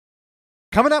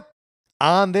Coming up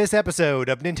on this episode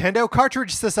of Nintendo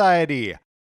Cartridge Society,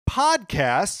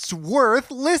 podcasts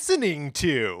worth listening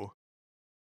to.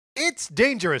 It's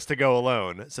dangerous to go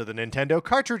alone, so the Nintendo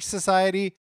Cartridge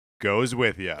Society goes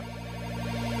with you.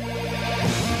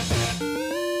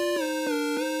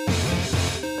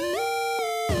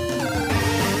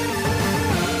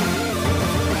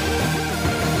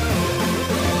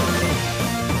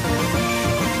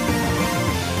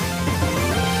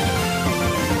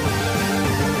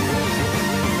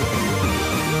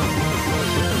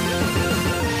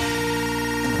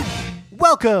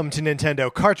 Welcome to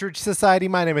Nintendo Cartridge Society.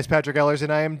 My name is Patrick Ellers,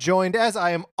 and I am joined, as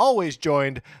I am always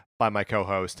joined, by my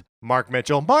co-host, Mark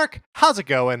Mitchell. Mark, how's it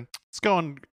going? It's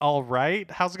going all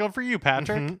right. How's it going for you,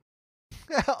 Patrick?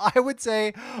 I would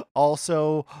say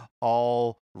also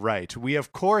all right. We,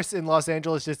 of course, in Los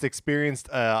Angeles just experienced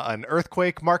an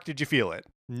earthquake. Mark, did you feel it?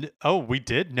 Oh, we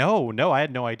did? No, I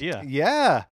had no idea.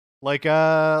 Yeah, like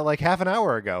half an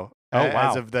hour ago. Oh, wow.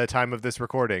 As of the time of this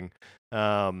recording.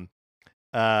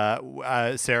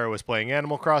 Sarah was playing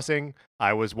Animal Crossing.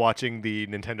 I was watching the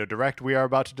Nintendo Direct we are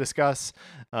about to discuss.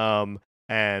 And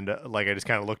I just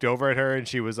kind of looked over at her and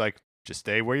she was like, just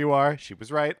stay where you are. She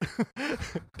was right.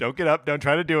 Don't get up. Don't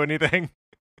try to do anything.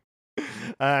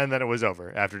 And then it was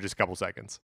over after just a couple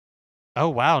seconds. Oh,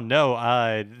 wow. No,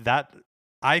 that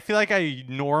I feel like I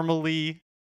normally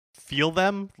feel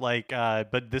them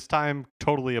but this time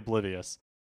totally oblivious.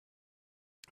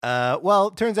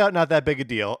 Well, turns out not that big a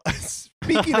deal.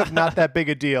 Speaking of not that big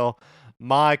a deal,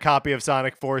 my copy of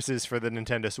Sonic Forces for the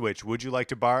Nintendo Switch. Would you like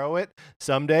to borrow it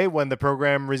someday when the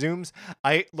program resumes?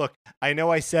 I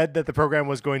know I said that the program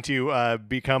was going to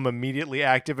become immediately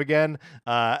active again,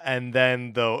 and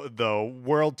then the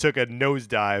world took a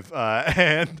nosedive,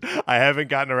 and I haven't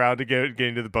gotten around to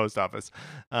getting to the post office.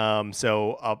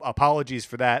 So apologies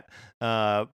for that.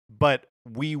 But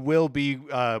we will be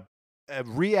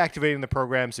reactivating the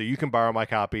program so you can borrow my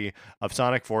copy of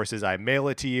Sonic Forces. I mail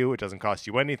it to you. It doesn't cost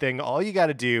you anything. All you got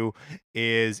to do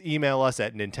is email us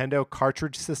at Nintendo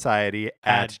Cartridge Society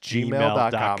at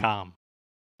gmail.com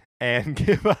and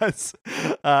give us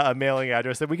a mailing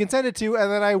address that we can send it to, and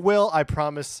then I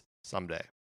promise, someday.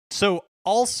 So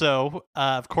also,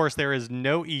 of course, there is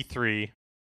no E3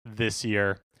 this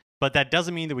year. But that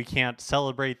doesn't mean that we can't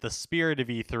celebrate the spirit of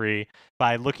E3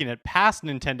 by looking at past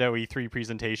Nintendo E3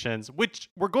 presentations, which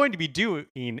we're going to be doing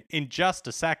in just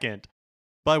a second.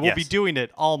 But we'll be doing it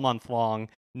all month long.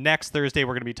 Next Thursday,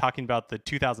 we're going to be talking about the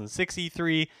 2006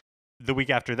 E3. The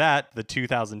week after that, the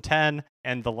 2010.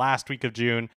 And the last week of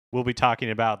June, we'll be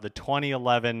talking about the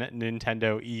 2011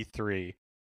 Nintendo E3.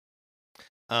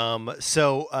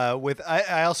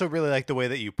 I also really like the way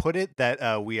that you put it,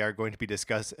 that we are going to be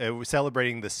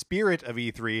celebrating the spirit of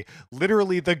E3,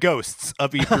 literally the ghosts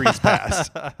of E3's past.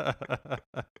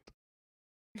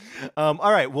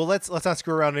 All right, well, let's not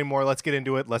screw around anymore. Let's get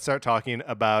into it. Let's start talking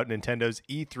about Nintendo's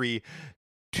E3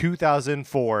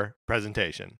 2004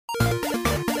 presentation.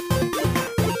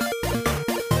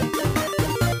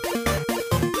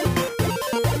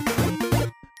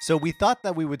 So we thought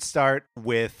that we would start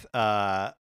with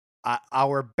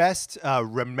our best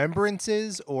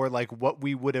remembrances, or like what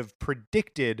we would have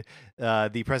predicted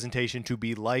the presentation to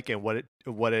be like and what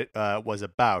it was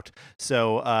about.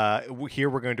 So here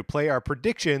we're going to play our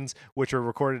predictions, which were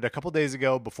recorded a couple days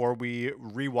ago before we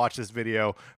rewatch this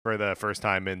video for the first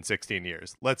time in 16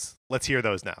 years. Let's hear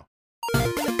those now.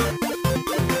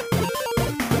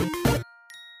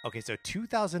 Okay, so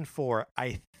 2004,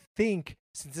 I think,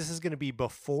 since this is going to be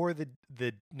before the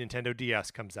Nintendo DS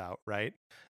comes out, right?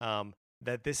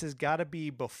 That this has got to be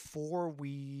before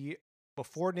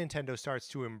Nintendo starts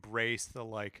to embrace the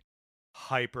like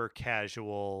hyper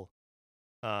casual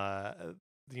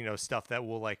stuff that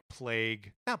will like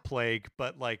not plague,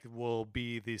 but like will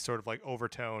be the sort of like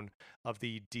overtone of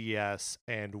the DS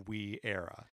and Wii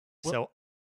era. Well, so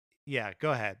yeah,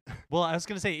 go ahead. Well, I was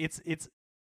going to say it's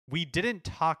we didn't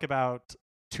talk about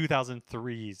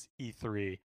 2003's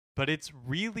E3, but it's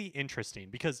really interesting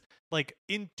because like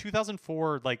in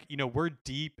 2004, we're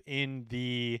deep in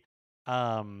the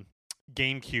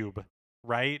GameCube,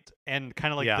 right? And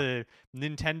kind of like the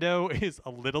Nintendo is a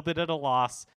little bit at a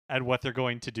loss at what they're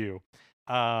going to do.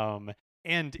 And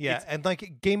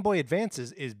like Game Boy Advance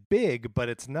is big, but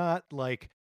it's not like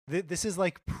this is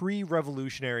like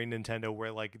pre-revolutionary Nintendo,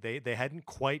 where like they hadn't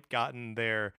quite gotten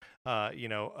their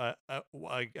a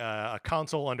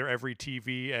console under every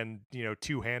TV and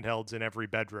 2 handhelds in every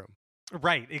bedroom.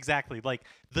 Right, exactly. Like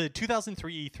the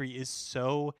 2003 E3 is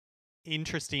so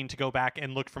interesting to go back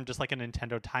and look from just like a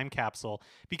Nintendo time capsule,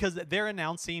 because they're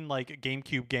announcing like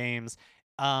GameCube games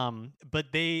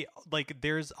But they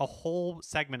there's a whole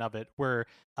segment of it where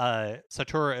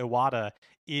Satoru Iwata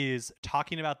is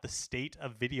talking about the state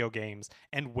of video games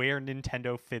and where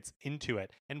Nintendo fits into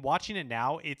it. And watching it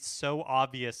now, it's so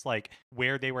obvious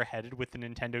where they were headed with the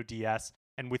Nintendo DS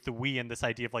and with the Wii and this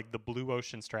idea of the blue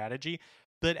ocean strategy.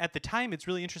 But at the time, it's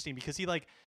really interesting because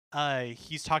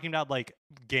he's talking about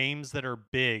games that are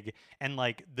big and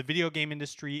the video game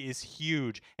industry is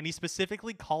huge, and he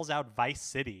specifically calls out Vice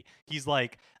City. He's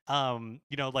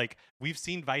we've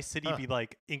seen Vice City be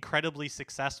incredibly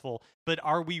successful, but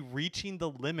are we reaching the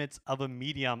limits of a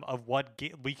medium of what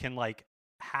we can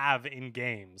have in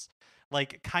games?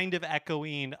 Kind of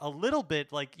echoing a little bit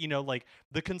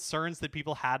the concerns that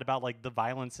people had about the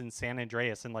violence in San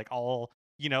Andreas and all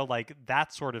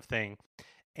that sort of thing.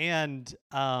 And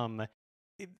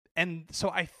so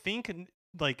I think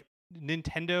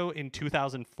Nintendo in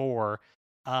 2004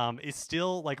 is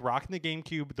still rocking the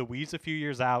GameCube. The Wii's a few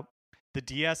years out. The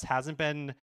DS hasn't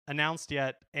been announced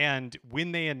yet, and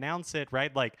when they announce it,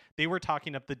 right, they were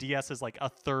talking up the DS as a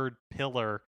third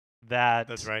pillar.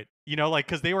 That's right.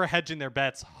 Because they were hedging their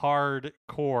bets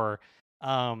hardcore.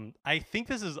 I think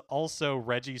this is also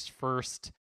Reggie's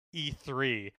first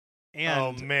E3. And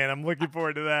oh man, I'm looking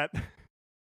forward to that.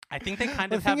 I think they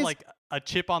kind of have a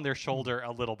chip on their shoulder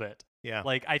a little bit. Yeah.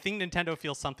 I think Nintendo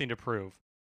feels something to prove.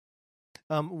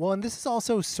 Well, and this is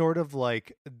also sort of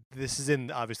this is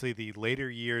in obviously the later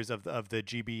years of the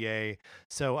GBA.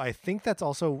 So I think that's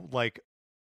also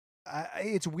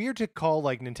it's weird to call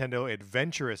Nintendo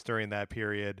adventurous during that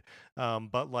period.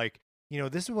 But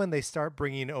this is when they start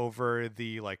bringing over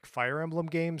the Fire Emblem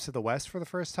games to the West for the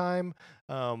first time.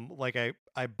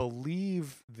 I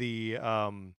believe the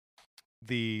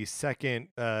second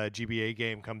GBA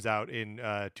game comes out in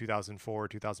 2004,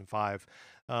 2005.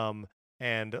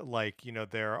 And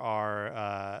there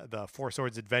are the Four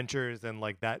Swords Adventures and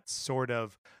that sort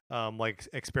of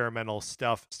experimental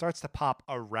stuff starts to pop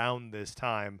around this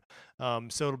time.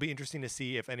 So it'll be interesting to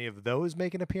see if any of those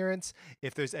make an appearance,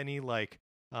 if there's any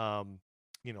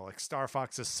Star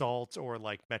Fox Assault or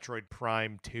Metroid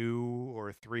Prime 2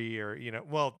 or 3 or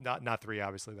well, not 3,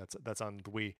 obviously that's on the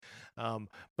Wii.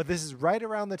 But this is right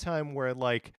around the time where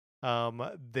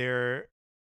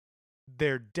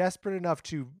they're desperate enough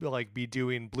to be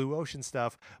doing blue ocean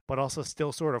stuff, but also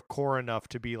still sort of core enough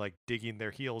to be digging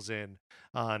their heels in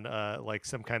on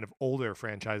some kind of older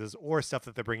franchises or stuff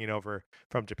that they're bringing over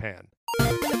from Japan.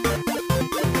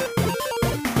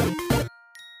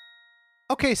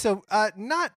 Okay, so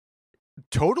not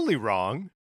totally wrong.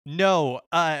 No,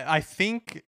 I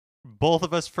think both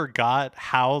of us forgot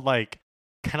how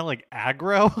kind of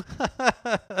aggro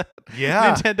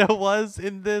yeah Nintendo was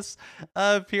in this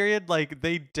period.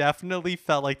 They definitely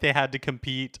felt like they had to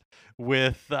compete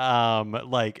with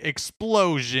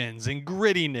explosions and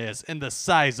grittiness and the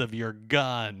size of your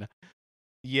gun.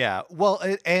 Yeah, well,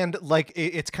 and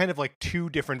it's kind of two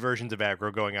different versions of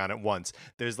aggro going on at once.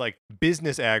 There's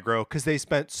business aggro because they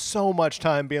spent so much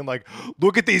time being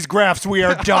look at these graphs, we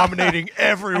are dominating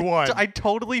everyone. I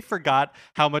totally forgot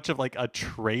how much of a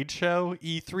trade show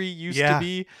E3 used to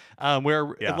be,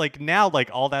 where now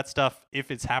all that stuff, if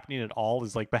it's happening at all,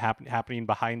 is happening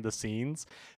behind the scenes.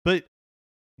 But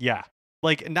yeah.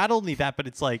 Not only that, but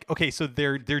it's okay, so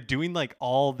they're doing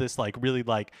all this really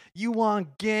you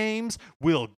want games,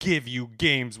 we'll give you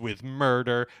games with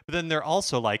murder. But then they're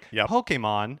also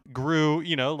Pokemon grew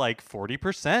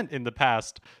 40% in the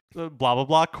past blah blah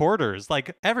blah quarters.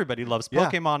 Everybody loves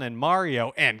Pokemon and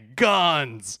Mario and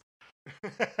guns.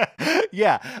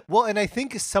 Yeah, well, and I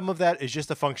think some of that is just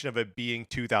a function of it being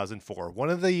 2004. One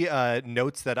of the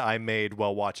notes that I made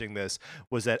while watching this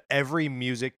was that every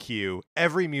music cue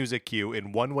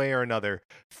in one way or another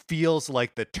feels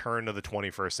like the turn of the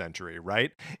 21st century,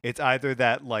 right? It's either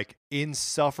that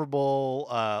insufferable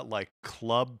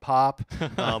club pop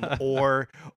or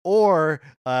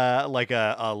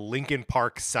a Linkin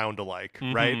Park sound-alike,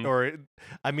 right? Mm-hmm. Or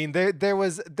I mean there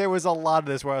was a lot of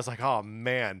this where I was oh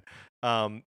man,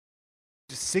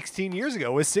 16 years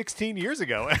ago was 16 years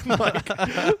ago, and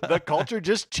the culture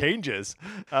just changes,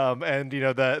 and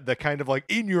the kind of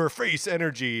in your face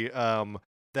energy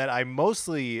that I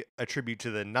mostly attribute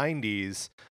to the 90s.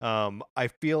 I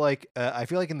feel like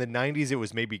in the 90s it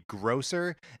was maybe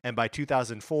grosser, and by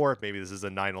 2004, maybe this is a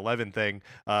 9/11 thing,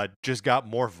 just got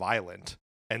more violent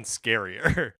and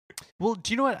scarier. Well,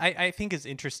 do you know what I think is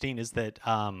interesting is that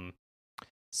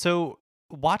so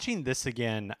watching this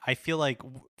again, I feel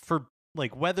for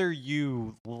whether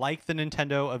you like the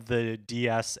Nintendo of the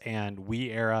DS and Wii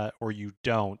era or you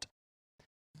don't,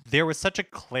 there was such a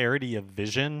clarity of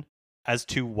vision as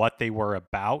to what they were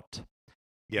about.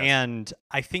 Yes. And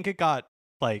I think it got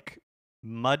like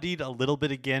muddied a little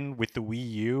bit again with the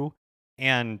Wii U.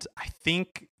 And I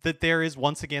think that there is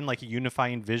once again like a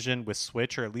unifying vision with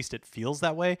Switch, or at least it feels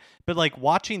that way. But like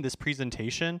watching this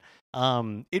presentation,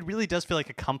 it really does feel like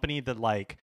a company that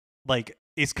like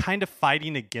is kind of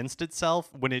fighting against itself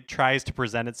when it tries to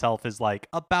present itself as like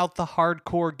about the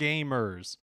hardcore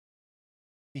gamers.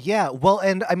 Yeah, well,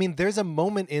 and I mean, there's a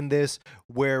moment in this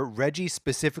where Reggie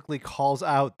specifically calls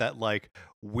out that, like,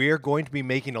 we're going to be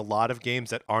making a lot of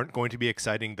games that aren't going to be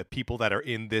exciting the people that are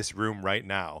in this room right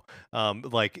now.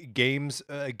 Like games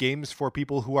for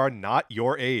people who are not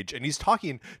your age. And he's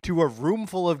talking to a room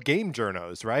full of game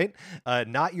journos, right?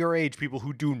 Not your age, people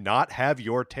who do not have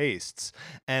your tastes.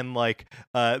 And like,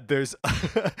 there's,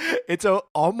 it's a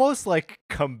almost like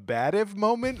combative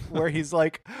moment where he's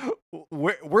like,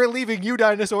 we're leaving you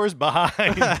dinosaurs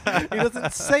behind. He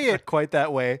doesn't say it quite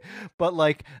that way, but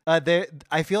like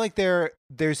I feel like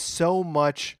there's so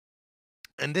much,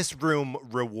 and this room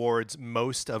rewards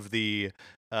most of the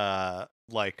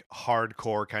like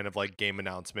hardcore kind of like game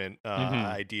announcement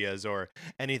ideas, or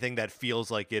anything that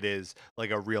feels like it is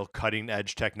like a real cutting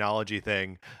edge technology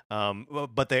thing.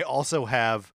 But they also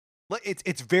have,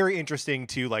 it's very interesting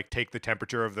to like take the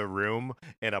temperature of the room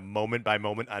in a moment by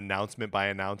moment, announcement by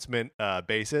announcement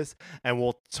basis, and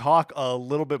we'll talk a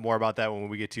little bit more about that when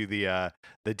we get to the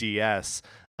DS.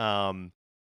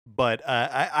 But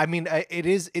I mean, it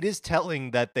is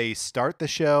telling that they start the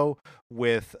show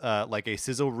with like a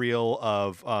sizzle reel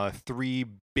of three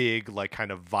big like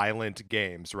kind of violent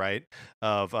games, right?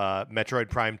 Of Metroid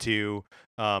Prime 2,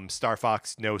 Star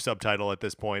Fox, no subtitle at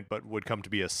this point, but would come to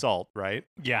be Assault, right?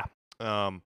 Yeah.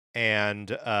 And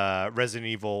Resident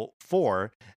Evil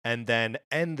 4, and then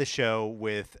end the show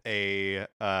with a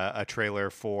trailer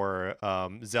for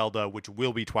Zelda, which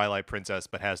will be Twilight Princess,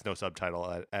 but has no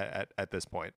subtitle at this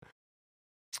point.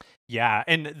 Yeah,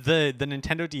 and the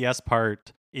Nintendo DS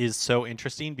part is so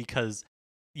interesting because,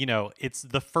 you know, it's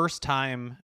the first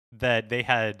time that they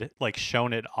had like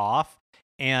shown it off,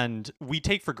 and we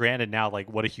take for granted now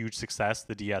like what a huge success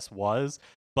the DS was,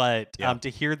 but to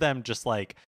hear them just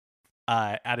like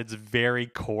at its very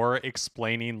core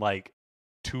explaining like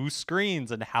two screens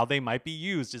and how they might be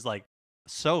used is like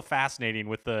so fascinating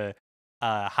with the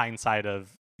hindsight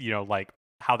of, you know, like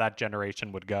how that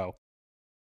generation would go.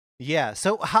 Yeah,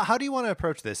 so how do you want to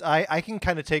approach this? I can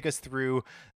kind of take us through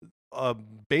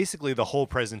basically the whole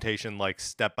presentation, like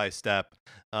step by step,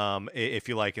 if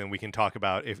you like, and we can talk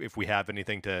about if we have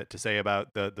anything to say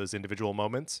about those individual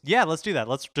moments. Yeah, let's do that.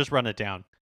 Let's just run it down.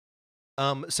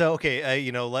 So okay,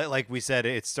 you know, like we said,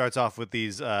 it starts off with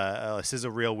these sizzle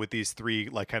reel with these three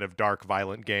like kind of dark,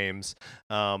 violent games,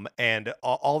 and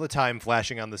all the time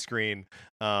flashing on the screen,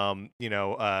 you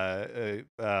know,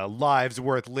 lives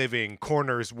worth living,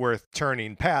 corners worth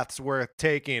turning, paths worth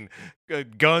taking,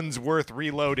 guns worth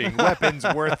reloading, weapons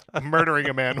worth murdering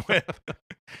a man with.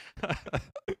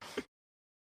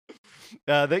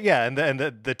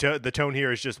 The tone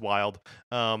here is just wild,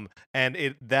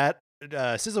 and that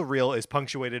sizzle reel is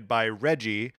punctuated by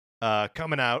Reggie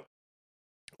coming out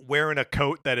wearing a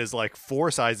coat that is like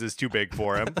 4 sizes too big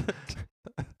for him.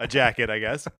 A jacket, I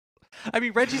guess. I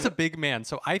mean, Reggie's a big man,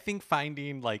 so I think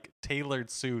finding like tailored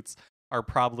suits are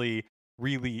probably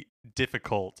really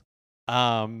difficult.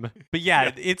 But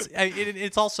yeah,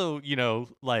 it's also, you know,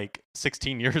 like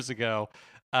 16 years ago.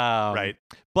 Right.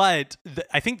 But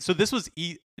I think so. This was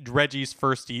Reggie's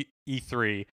first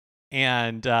E3.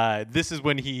 And this is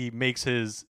when he makes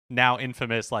his now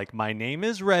infamous, like, my name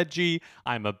is Reggie,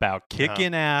 I'm about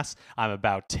kicking ass, I'm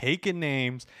about taking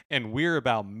names, and we're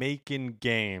about making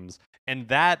games. And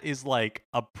that is, like,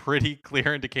 a pretty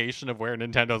clear indication of where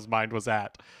Nintendo's mind was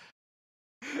at.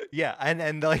 Yeah,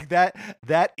 and like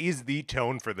that is the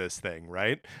tone for this thing,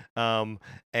 right? And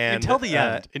until the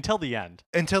end. Until the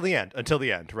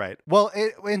end, right? Well,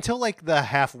 until like the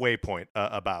halfway point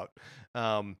about.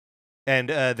 And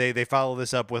they follow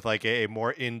this up with like a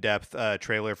more in-depth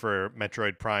trailer for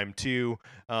Metroid Prime 2,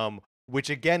 which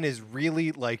again is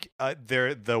really like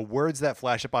the words that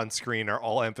flash up on screen are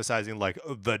all emphasizing like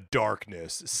the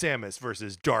darkness, Samus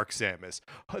versus Dark Samus,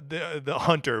 the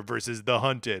hunter versus the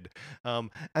hunted, and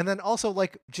then also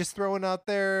like just throwing out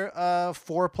there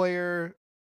 4-player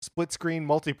split screen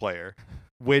multiplayer,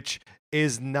 which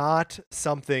is not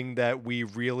something that we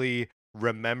really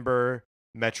remember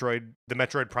the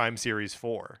Metroid Prime series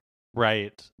for.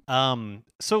 Right.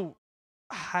 So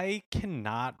I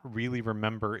cannot really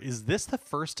remember. Is this the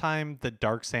first time that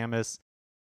Dark Samus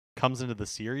comes into the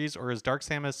series, or is Dark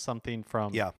Samus something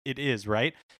from? Yeah, it is,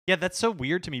 right? Yeah, that's so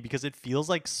weird to me because it feels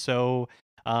like so.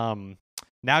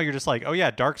 Now you're just like, oh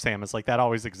yeah, Dark Samus, like that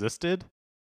always existed.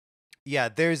 Yeah,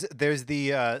 there's the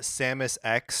Samus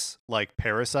X like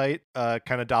parasite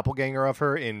kind of doppelganger of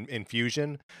her in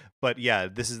Fusion, but yeah,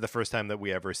 this is the first time that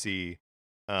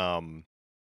um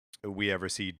we ever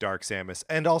see Dark Samus,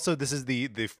 and also this is the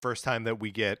first time that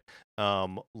we get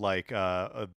the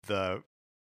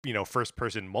first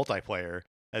person multiplayer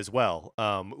as well.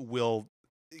 We'll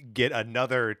get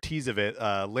another tease of it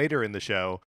later in the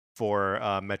show for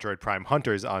Metroid Prime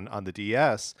Hunters on the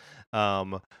DS.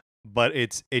 But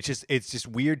it's just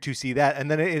weird to see that, and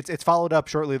then it's followed up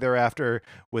shortly thereafter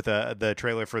with the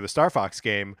trailer for the Star Fox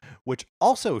game, which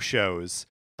also shows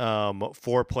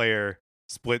 4-player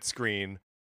split screen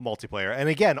multiplayer, and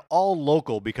again all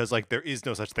local because like there is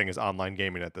no such thing as online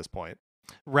gaming at this point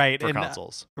Right. for And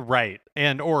consoles. right.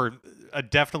 And or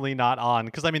definitely not on,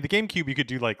 because I mean the GameCube you could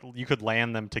do like you could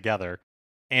land them together.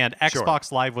 And Sure.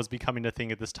 Xbox Live was becoming a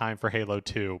thing at this time for Halo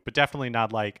 2, but definitely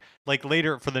not like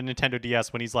later for the Nintendo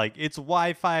DS when he's like it's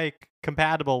Wi-Fi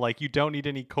compatible, like you don't need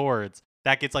any cords.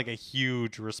 That gets like a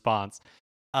huge response.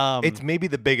 It's maybe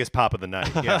the biggest pop of the night.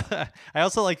 Yeah. I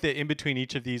also like that in between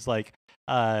each of these like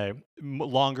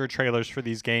longer trailers for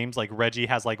these games, like Reggie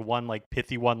has like one like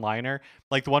pithy one liner,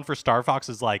 like the one for Star Fox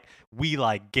is like, we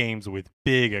like games with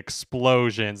big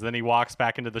explosions. Then he walks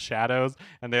back into the shadows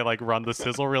and they like run the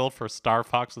sizzle reel for Star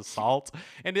Fox Assault.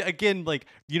 And again, like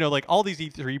like all these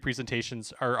E3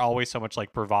 presentations are always so much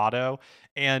like bravado,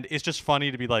 and it's just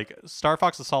funny to be like Star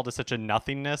Fox Assault is such a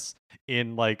nothingness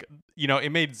in like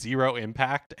it made zero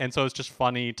impact, and so it's just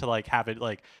funny to like have it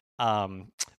like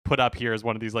put up here as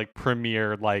one of these like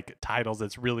premier like titles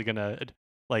that's really gonna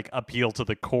like appeal to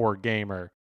the core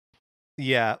gamer.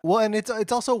 Yeah, well, and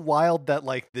it's also wild that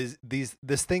like this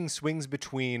thing swings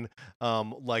between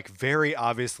like very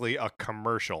obviously a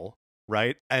commercial,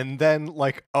 right, and then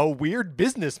like a weird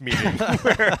business meeting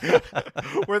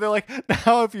where they're like,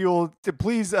 now if you'll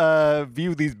please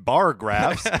view these bar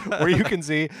graphs where you can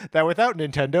see that without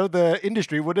Nintendo the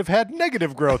industry would have had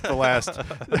negative growth the last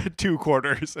 2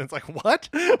 quarters. And it's like,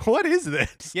 what is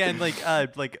this? Yeah, and like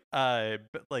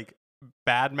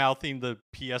bad mouthing the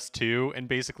PS2 and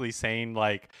basically saying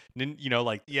like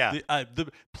Yeah.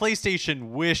 the PlayStation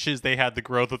wishes they had the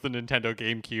growth of the Nintendo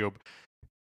GameCube.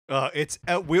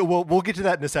 We'll get to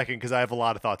that in a second because I have a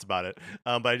lot of thoughts about it.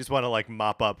 But I just want to like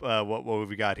mop up what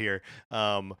we got here.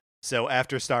 So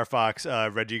after Star Fox,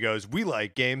 Reggie goes, "We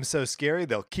like games so scary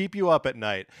they'll keep you up at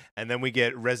night." And then we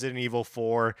get Resident Evil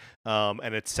 4,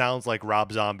 and it sounds like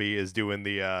Rob Zombie is doing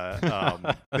the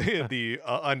the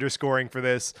underscoring for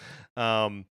this.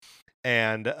 And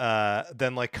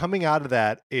then like coming out of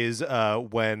that is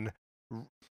when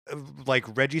like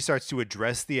Reggie starts to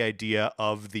address the idea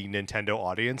of the Nintendo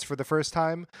audience for the first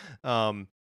time.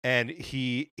 And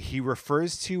he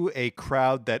refers to a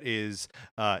crowd that is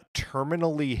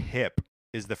terminally hip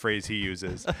is the phrase he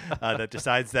uses, that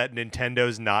decides that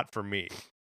Nintendo's not for me.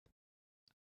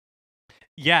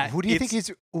 Yeah, who do you think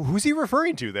who's he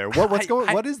referring to there?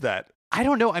 What is that? I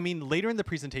don't know. I mean, later in the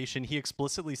presentation, he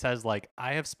explicitly says like,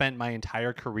 I have spent my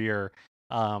entire career,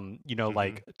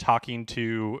 like talking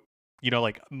to,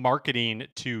 like marketing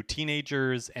to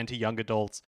teenagers and to young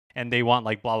adults, and they want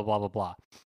like blah blah blah blah blah.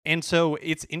 And so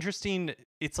it's interesting.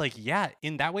 It's like, yeah,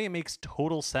 in that way, it makes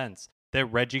total sense that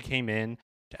Reggie came in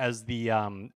as the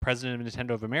president of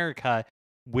Nintendo of America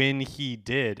when he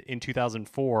did in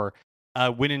 2004,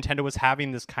 when Nintendo was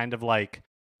having this kind of like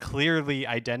clearly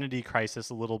identity crisis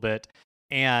a little bit.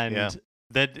 And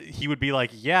that he would be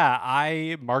like, yeah,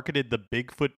 I marketed the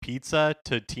Bigfoot pizza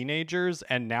to teenagers,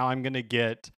 and now I'm going to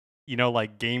get,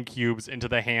 like GameCubes into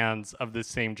the hands of this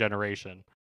same generation.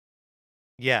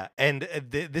 Yeah, and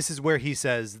this is where he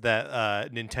says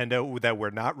that Nintendo, that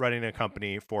we're not running a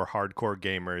company for hardcore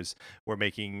gamers. We're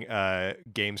making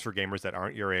games for gamers that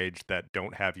aren't your age, that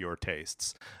don't have your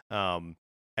tastes.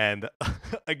 And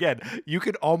again, you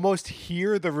could almost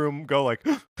hear the room go like,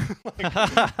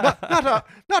 not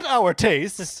our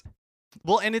tastes.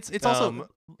 Well, and it's also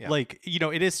like,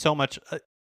 it is so much.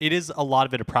 It is a lot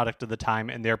of it a product of the time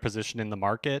and their position in the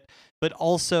market, but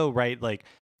also, right, like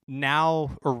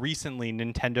now or recently,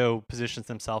 Nintendo positions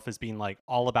themselves as being like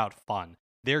all about fun.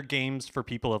 They're games for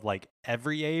people of like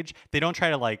every age. They don't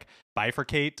try to like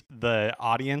bifurcate the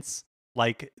audience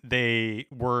like they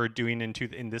were doing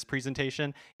in this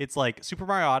presentation. It's like Super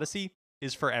Mario Odyssey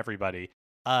is for everybody.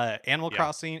 Animal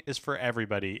Crossing is for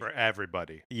everybody. For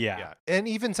everybody. Yeah. And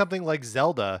even something like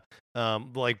Zelda,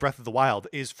 like Breath of the Wild,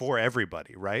 is for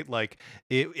everybody, right? Like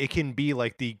it can be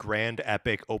like the grand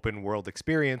epic open world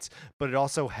experience, but it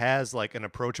also has like an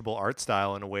approachable art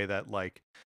style in a way that like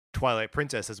Twilight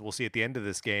Princess, as we'll see at the end of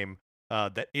this game,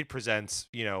 that it presents,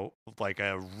 like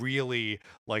a really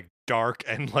like dark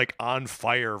and like on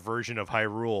fire version of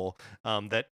Hyrule,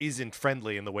 that isn't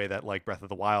friendly in the way that like Breath of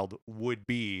the Wild would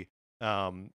be,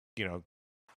 you know,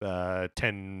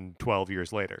 10, 12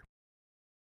 years later.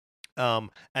 And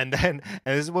this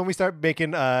is when we start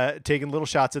making taking little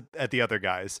shots at the other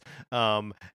guys.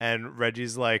 And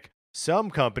Reggie's like,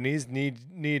 some companies need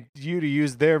you to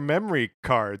use their memory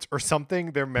cards or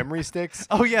something, their memory sticks.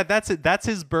 Oh yeah, that's it. That's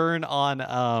his burn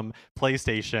on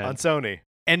PlayStation. On Sony.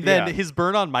 And then his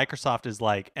burn on Microsoft is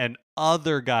like, and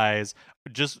other guys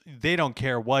just, they don't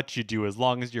care what you do as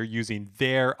long as you're using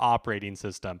their operating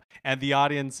system. And the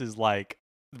audience is like,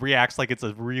 reacts like it's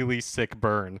a really sick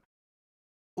burn.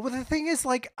 Well, the thing is,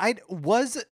 like,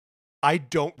 I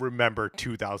don't remember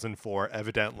 2004,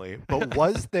 evidently, but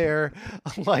was there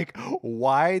like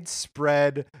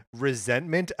widespread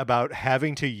resentment about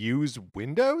having to use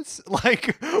Windows?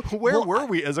 Like, where were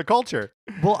we as a culture?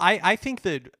 Well, I think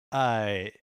that,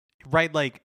 right,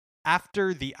 like,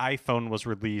 after the iPhone was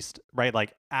released, right,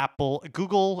 like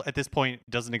Google at this point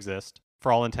doesn't exist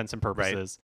for all intents and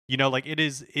purposes. Right. You know, like it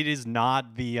is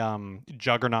not the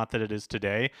juggernaut that it is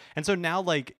today. And so now,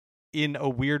 like, in a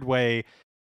weird way,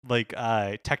 like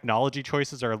technology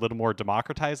choices are a little more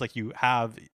democratized. Like you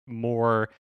have more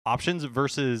options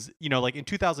versus, like in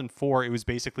 2004, it was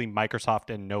basically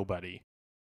Microsoft and nobody.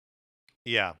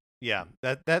 Yeah.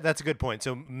 That's a good point.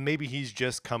 So maybe he's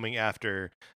just coming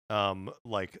after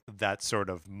like that sort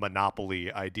of monopoly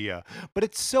idea. But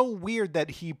it's so weird that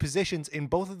he positions in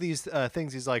both of these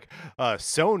things. He's like,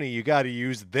 Sony, you got to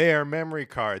use their memory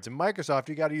cards, and Microsoft,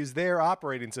 you got to use their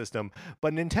operating system.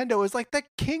 But Nintendo is like the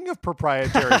king of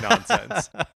proprietary nonsense.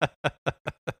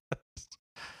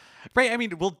 Right. I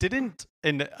mean, well,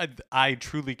 and I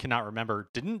truly cannot remember,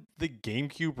 didn't the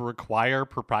GameCube require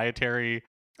proprietary?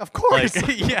 Of course.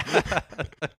 Like, yeah.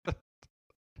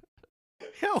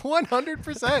 Yeah,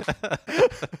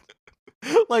 100%.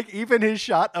 Like, even his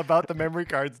shot about the memory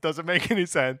cards doesn't make any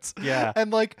sense. Yeah. And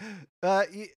like,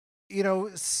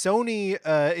 Sony,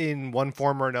 in one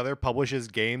form or another, publishes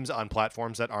games on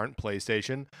platforms that aren't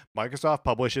PlayStation. Microsoft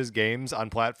publishes games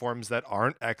on platforms that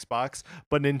aren't Xbox,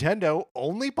 but Nintendo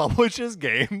only publishes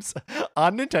games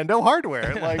on Nintendo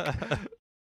hardware. Like,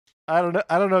 I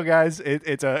don't know, guys.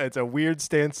 It's a weird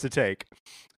stance to take.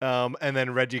 And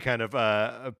then Reggie kind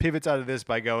of pivots out of this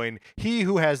by going, he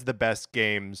who has the best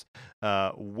games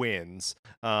wins.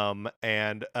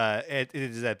 And it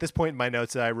is at this point in my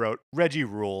notes that I wrote, Reggie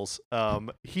rules.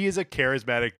 He is a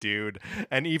charismatic dude.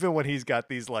 And even when he's got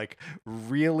these like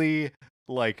really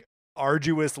like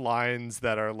arduous lines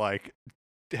that are like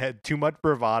had too much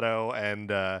bravado and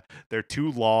they're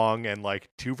too long and like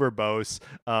too verbose,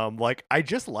 like I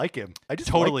just like him. I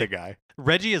just totally like the guy.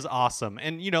 Reggie is awesome.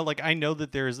 And like I know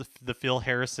that there's the Phil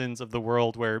Harrisons of the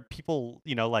world where people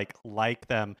like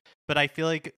them, but I feel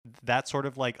like that sort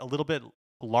of like a little bit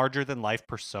larger than life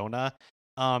persona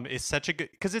is such a good,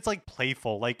 because it's like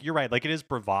playful. Like you're right, like it is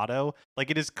bravado,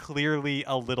 like it is clearly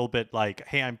a little bit like,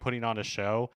 hey, I'm putting on a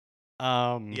show.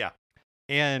 Yeah.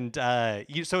 And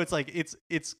so it's like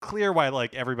it's clear why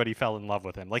like everybody fell in love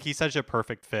with him. Like he's such a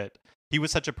perfect fit. He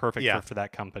was such a perfect fit for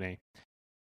that company.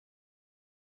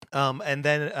 And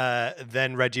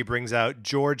then Reggie brings out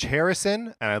George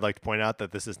Harrison, and I'd like to point out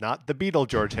that this is not the Beatle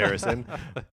George Harrison,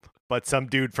 but some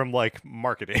dude from like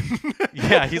marketing.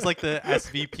 Yeah, he's like the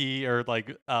SVP or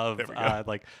like of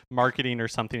like marketing or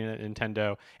something at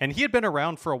Nintendo, and he had been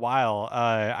around for a while.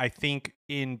 I think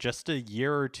in just a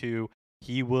year or two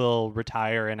he will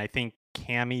retire, and I think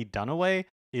Cammie Dunaway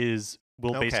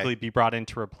will basically be brought in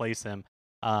to replace him.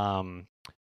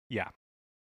 Yeah.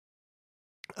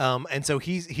 And so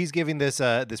he's giving this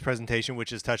presentation, which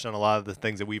has touched on a lot of the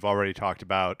things that we've already talked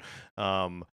about.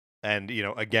 And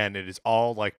again, it is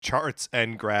all like charts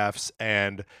and graphs,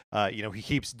 and he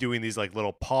keeps doing these like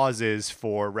little pauses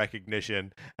for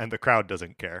recognition, and the crowd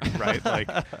doesn't care, right? Like,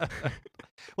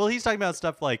 well, he's talking about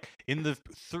stuff like in the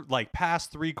like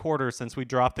past 3 quarters since we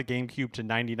dropped the GameCube to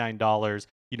 $99.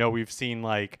 We've seen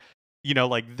like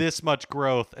this much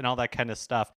growth and all that kind of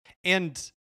stuff,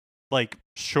 and like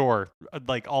sure,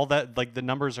 like all that, like the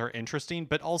numbers are interesting,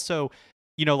 but also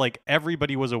like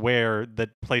everybody was aware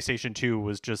that PlayStation 2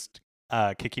 was just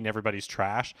kicking everybody's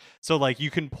trash. So like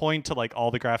you can point to like all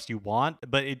the graphs you want,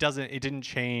 but it didn't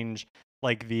change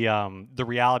like the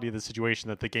reality of the situation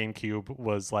that the GameCube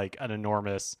was like an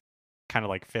enormous kind of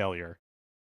like failure.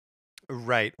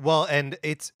 Right. Well, and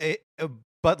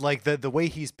but like the way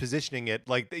he's positioning it,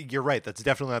 like you're right, that's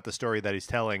definitely not the story that he's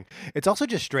telling. It's also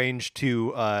just strange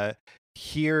to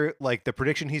hear like the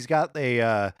prediction. He's got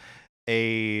a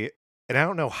and I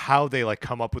don't know how they like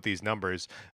come up with these numbers,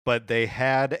 but they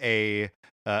had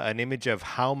an image of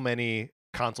how many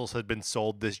consoles had been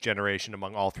sold this generation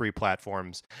among all three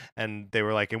platforms, and they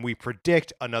were like, and we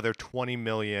predict another 20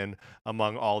 million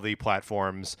among all the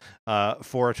platforms,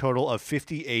 for a total of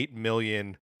 58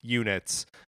 million units,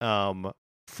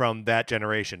 from that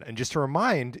generation. And just to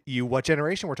remind you what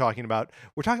generation we're talking about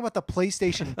the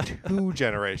PlayStation 2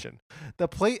 generation.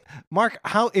 Mark,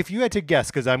 how, if you had to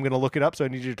guess, because I'm going to look it up, so I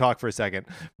need you to talk for a second,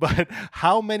 but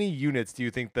how many units do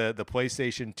you think the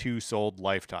PlayStation 2 sold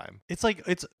lifetime? It's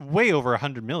way over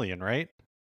 100 million, right?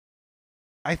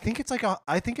 I think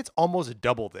it's almost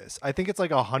double this. I think it's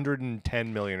like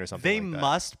 110 million or something They like that.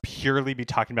 must purely be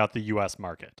talking about the US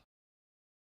market.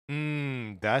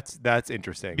 That's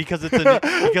interesting. Because it's a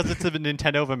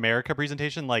Nintendo of America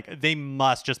presentation, like they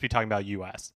must just be talking about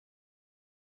US.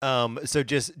 So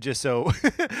just so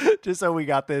just so we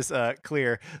got this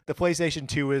clear, the PlayStation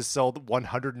 2 has sold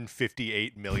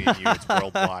 158 million units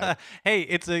worldwide. Hey,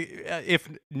 it's if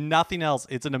nothing else,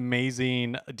 it's an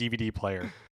amazing DVD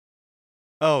player.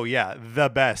 Oh yeah, the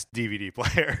best DVD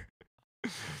player.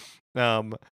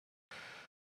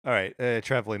 All right,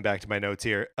 traveling back to my notes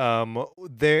here.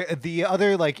 The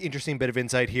other like interesting bit of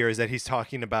insight here is that he's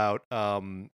talking about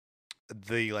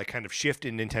the like kind of shift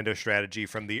in Nintendo strategy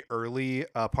from the early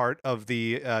part of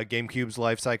the GameCube's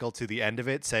life cycle to the end of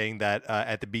it, saying that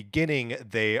at the beginning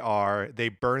they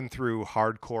burn through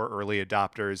hardcore early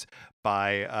adopters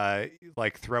by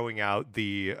like throwing out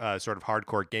the sort of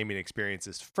hardcore gaming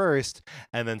experiences first,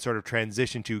 and then sort of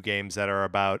transition to games that are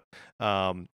about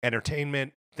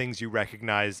entertainment, things you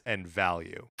recognize and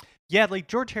value. Yeah, like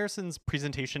George Harrison's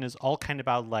presentation is all kind of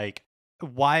about like,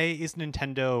 why is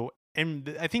Nintendo,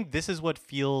 and I think this is what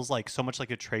feels like so much like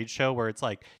a trade show, where it's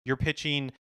like you're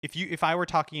pitching, if I were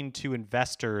talking to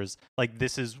investors, like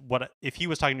this is what, if he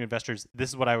was talking to investors, this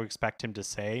is what I would expect him to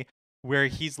say, where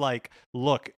he's like,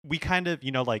 look, we kind of,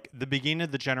 like the beginning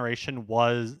of the generation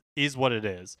is what it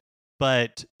is,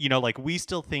 but like we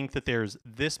still think that there's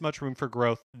this much room for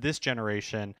growth this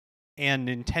generation, and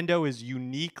Nintendo is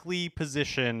uniquely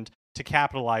positioned to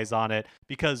capitalize on it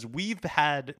because we've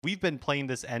been playing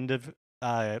this end of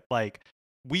like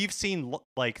we've seen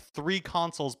like 3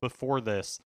 consoles before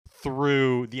this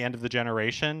through the end of the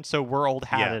generation, so we're old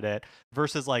hat at it,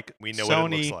 versus like we know Sony,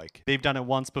 what it looks like. They've done it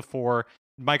once before.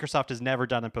 Microsoft has never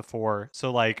done it before,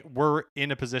 so like we're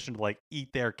in a position to like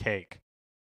eat their cake.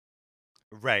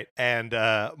 Right. And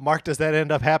Mark, does that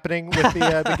end up happening with the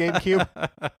GameCube?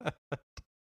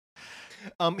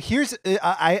 Here's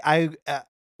I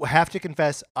have to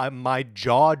confess, my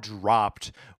jaw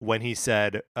dropped when he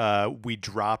said we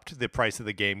dropped the price of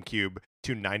the GameCube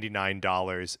to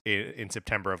 $99 in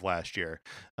September of last year,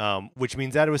 which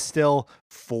means that it was still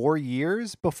 4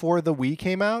 years before the Wii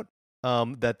came out,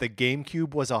 that the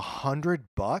GameCube was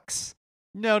 $100.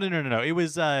 No. It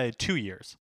was 2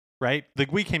 years, right? The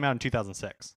Wii came out in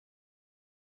 2006.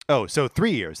 Oh, so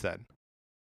 3 years then.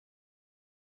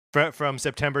 From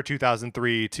September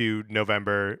 2003 to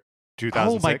November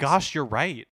 2006. Oh my gosh, you're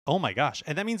right. Oh my gosh.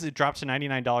 And that means it dropped to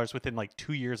 $99 within like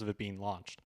 2 years of it being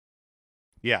launched.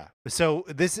 Yeah. So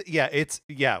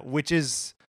which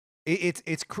is it's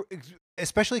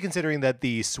especially considering that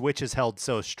the Switch has held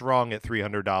so strong at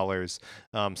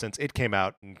 $300 since it came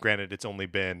out, and granted it's only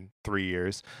been 3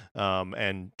 years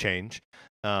and change.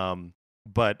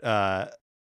 But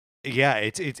yeah,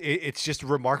 it's just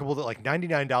remarkable that like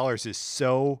 $99 is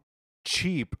so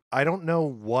cheap. I don't know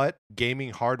what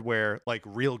gaming hardware, like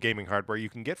real gaming hardware, you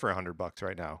can get for $100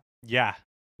 right now. Yeah,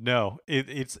 no,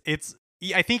 it's.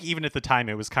 I think even at the time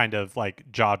it was kind of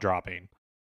like jaw dropping.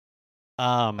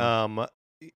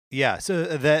 Yeah. So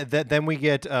that then we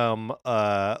get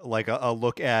like a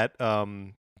look at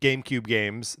GameCube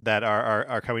games that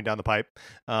are coming down the pipe,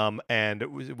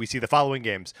 and we see the following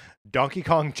games: Donkey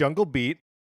Kong Jungle Beat,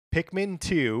 Pikmin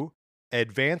 2,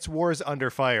 Advance Wars Under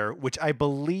Fire, which I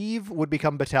believe would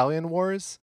become Battalion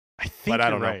Wars. I think but I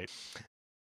don't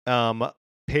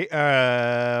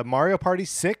know. Mario Party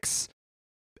 6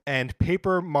 and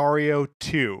Paper Mario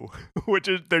 2, which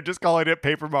is, they're just calling it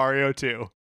Paper Mario 2.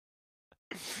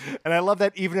 And I love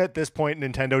that even at this point,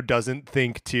 Nintendo doesn't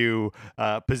think to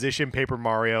position Paper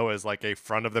Mario as like a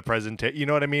front of the presentation. You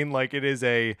know what I mean? Like it is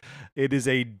a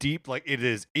deep, like it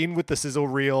is in with the sizzle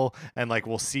reel, and like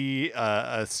we'll see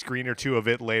a screen or two of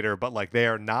it later. But like they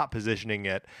are not positioning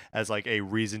it as like a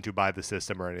reason to buy the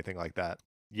system or anything like that.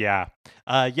 Yeah,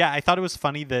 yeah. I thought it was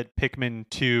funny that Pikmin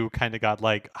 2 kind of got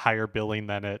like higher billing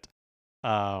than it.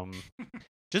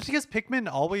 Just because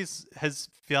Pikmin always has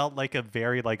felt like a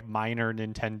very like minor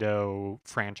Nintendo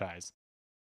franchise.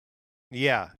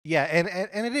 Yeah, and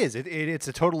it is. It's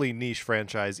a totally niche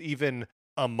franchise, even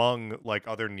among like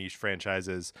other niche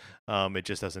franchises. It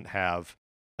just doesn't have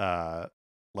uh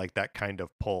like that kind of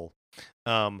pull.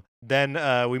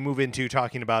 Then we move into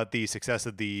talking about the success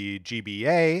of the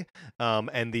GBA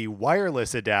and the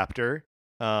wireless adapter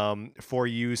for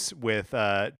use with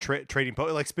trading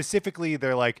like specifically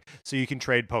they're like so you can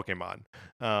trade Pokemon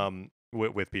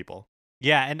with people.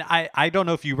 Yeah, and I don't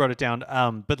know if you wrote it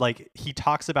down, but like he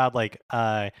talks about like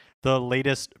the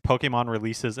latest Pokemon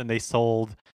releases, and they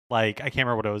sold like I can't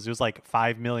remember what it was. It was like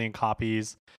 5 million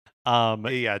copies.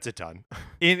 Yeah, it's a ton. But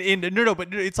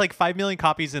it's like 5 million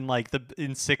copies in like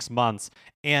in 6 months,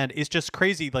 and it's just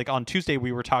crazy. Like on Tuesday,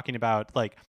 we were talking about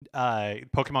like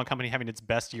Pokemon Company having its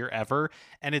best year ever,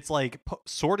 and it's like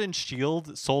Sword and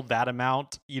Shield sold that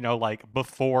amount, like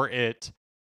before it.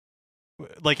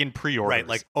 Like in pre-orders, right?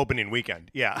 Like opening weekend,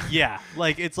 yeah. Yeah,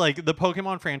 like it's like the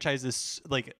Pokemon franchise is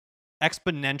like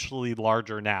exponentially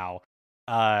larger now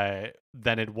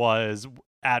than it was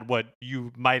at what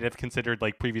you might have considered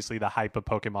like previously the hype of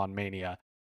Pokemon Mania.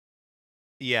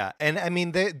 Yeah, and I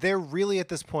mean they're really at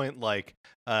this point like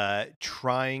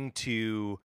trying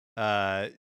to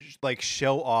like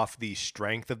show off the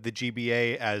strength of the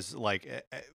GBA as like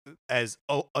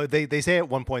they say at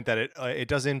one point that it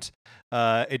doesn't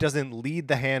lead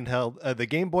the handheld the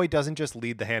Game Boy doesn't just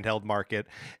lead the handheld market,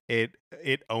 it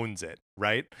owns it,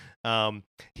 right?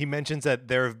 He mentions that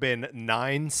there have been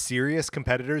 9 serious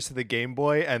competitors to the Game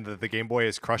Boy and that the Game Boy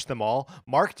has crushed them all.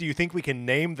 Mark, do you think we can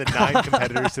name the 9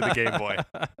 competitors to the Game Boy?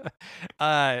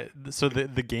 So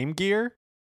the Game Gear,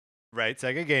 right?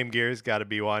 Sega Game Gear's got to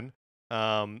be one.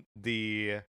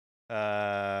 The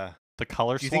Color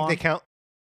Swan. Do you think they count?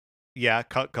 Yeah,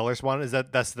 Color Swan,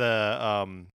 that's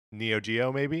the Neo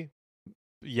Geo maybe?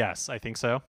 Yes, I think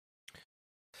so.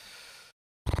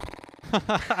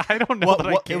 I don't know.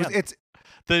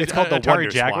 It's called the Atari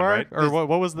Jaguar, Swan, right? Or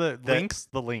what was the Lynx?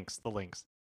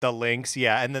 The Lynx,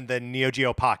 yeah, and then the Neo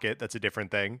Geo Pocket. That's a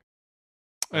different thing.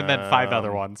 And then 5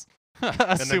 other ones.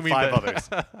 Assuming and then 5 others.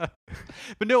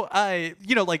 But no,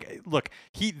 like look,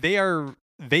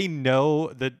 they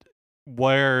know that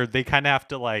where they kind of have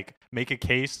to like make a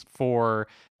case for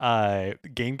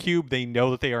GameCube. They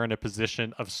know that they are in a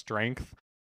position of strength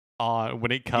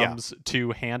when it comes to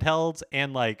handhelds,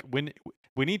 and like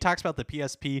when he talks about the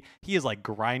PSP, he is like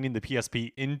grinding the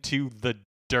PSP into the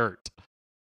dirt.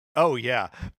 Oh yeah,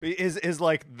 is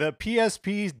like the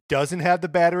PSP doesn't have the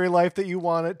battery life that you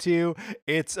want it to.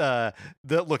 It's the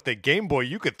Game Boy,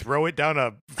 you could throw it down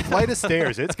a flight of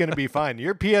stairs, it's gonna be fine.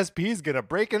 Your PSP is gonna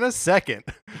break in a second.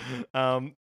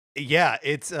 Yeah,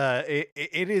 it's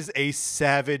it is a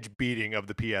savage beating of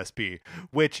the PSP,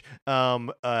 which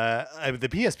the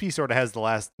PSP sort of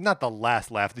has not the last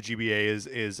laugh. The GBA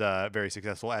is very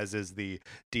successful, as is the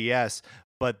DS,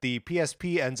 but the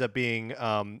PSP ends up being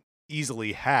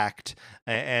easily hacked,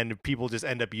 and people just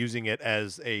end up using it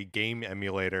as a game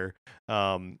emulator,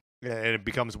 and it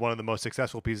becomes one of the most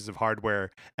successful pieces of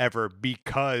hardware ever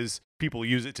because people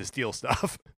use it to steal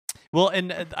stuff. Well,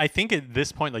 and I think at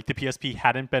this point, like the PSP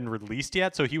hadn't been released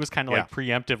yet, so he was kind of like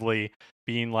preemptively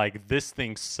being like, "This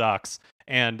thing sucks,"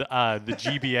 and the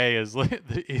GBA is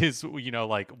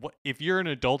like, if you're an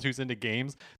adult who's into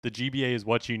games, the GBA is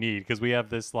what you need, because we have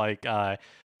this like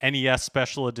NES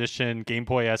Special Edition, Game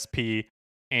Boy SP,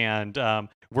 and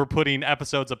we're putting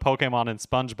episodes of Pokemon and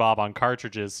SpongeBob on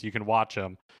cartridges so you can watch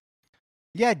them.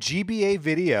 Yeah, GBA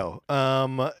video.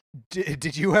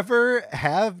 Did you ever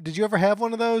have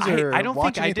one of those? Or I don't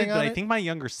think I did, but I think my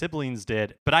younger siblings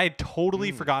did. But I had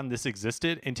totally forgotten this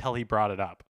existed until he brought it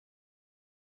up.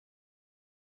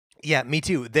 Yeah, me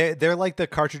too. They're like the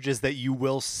cartridges that you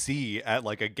will see at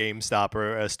like a GameStop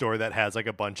or a store that has like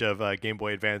a bunch of Game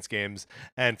Boy Advance games.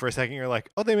 And for a second, you're like,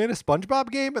 "Oh, they made a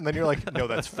SpongeBob game," and then you're like, "No,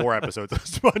 that's 4 episodes of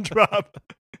SpongeBob."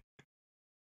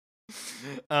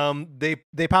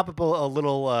 They pop up a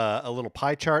little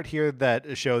pie chart here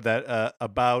that show that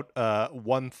about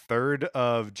 1/3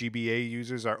 of GBA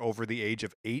users are over the age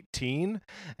of 18,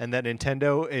 and that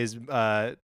Nintendo is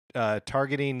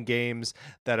targeting games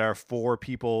that are for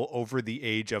people over the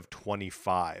age of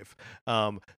 25.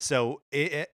 So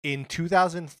in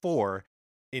 2004,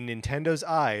 in Nintendo's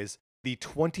eyes, the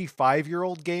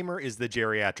 25-year-old gamer is the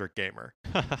geriatric gamer.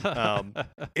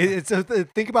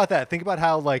 Think about that. Think about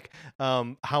how like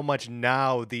how much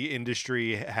now the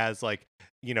industry has like,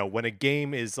 when a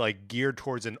game is like geared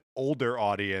towards an older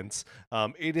audience,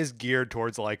 it is geared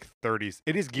towards like 30s.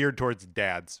 It is geared towards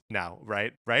dads now,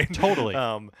 right? Totally.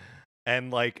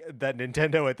 And like that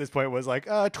Nintendo at this point was like,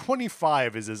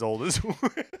 25 is as old as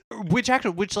which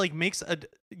like makes a,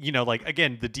 like,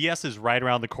 again, the DS is right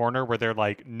around the corner where they're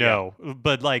like, Yeah. no,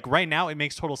 but like right now it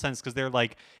makes total sense because they're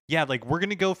like, yeah, like we're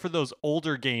gonna go for those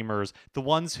older gamers, the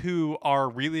ones who are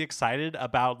really excited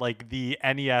about like the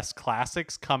NES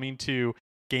classics coming to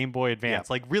Game Boy Advance,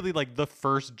 like really like the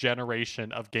first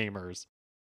generation of gamers.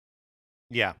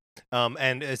 Yeah.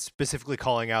 And specifically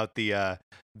calling out the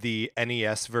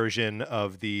NES version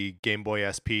of the Game Boy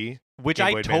SP, Which Game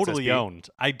I Boy Advance totally SP. owned.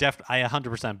 I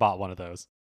 100% bought one of those.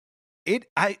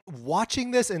 I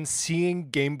watching this and seeing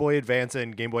Game Boy Advance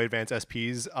and Game Boy Advance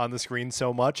SPs on the screen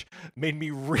so much made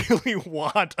me really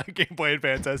want a Game Boy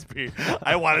Advance SP.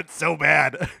 I want it so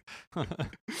bad.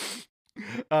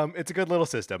 It's a good little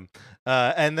system,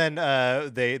 and then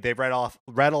they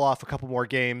rattle off a couple more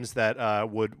games that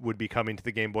would be coming to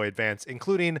the Game Boy Advance,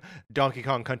 including Donkey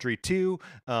Kong Country 2,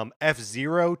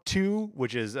 F-Zero 2,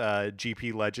 which is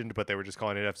GP Legend, but they were just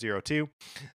calling it F-Zero 2,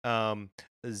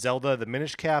 Zelda the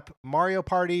Minish Cap, Mario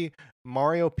Party,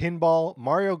 Mario Pinball,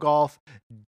 Mario Golf,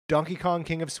 Donkey Kong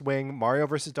King of Swing, Mario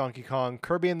vs. Donkey Kong,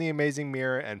 Kirby and the Amazing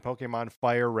Mirror, and Pokemon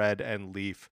Fire Red and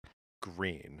Leaf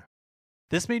Green.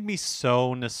 This made me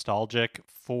so nostalgic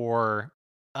for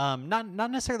not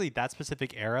necessarily that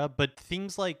specific era, but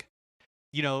things like,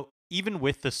 even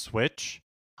with the Switch,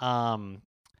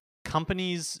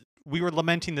 companies, we were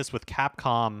lamenting this with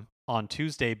Capcom on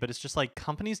Tuesday, but it's just like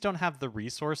companies don't have the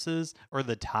resources or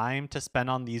the time to spend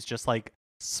on these just like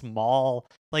small,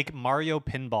 like Mario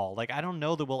Pinball. Like I don't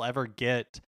know that we'll ever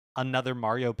get another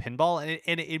Mario Pinball,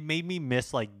 and it made me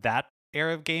miss like that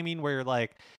era of gaming where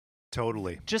like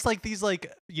Totally. just like these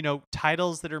like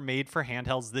titles that are made for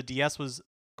handhelds. The DS was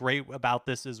great about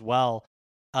this as well,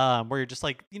 where you're just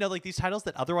like like these titles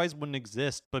that otherwise wouldn't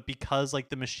exist, but because like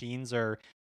the machines are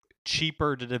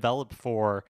cheaper to develop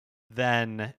for,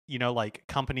 then like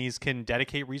companies can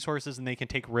dedicate resources and they can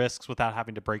take risks without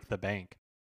having to break the bank.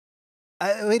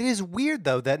 It is weird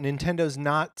though that Nintendo's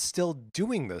not still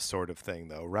doing this sort of thing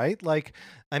though, right? Like,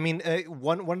 I mean,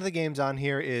 one of the games on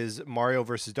here is Mario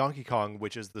versus Donkey Kong,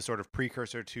 which is the sort of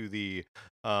precursor to the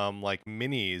like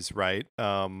minis, right?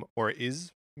 Or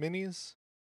is minis?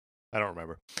 I don't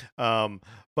remember.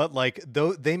 But like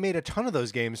though they made a ton of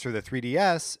those games for the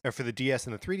 3DS or for the DS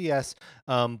and the 3DS.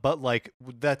 But like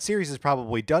that series is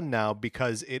probably done now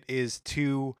because it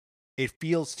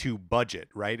feels too budget,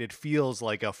 right? It feels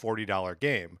like a $40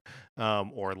 game,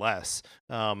 or less.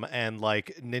 And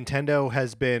like Nintendo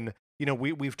has been,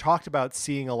 we've talked about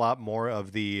seeing a lot more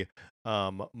of the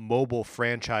mobile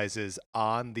franchises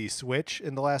on the Switch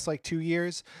in the last like 2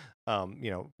 years.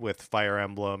 With Fire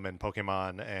Emblem and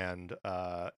Pokemon and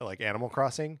like Animal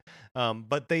Crossing.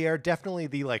 But they are definitely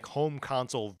the like home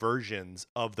console versions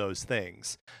of those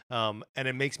things. And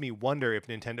it makes me wonder if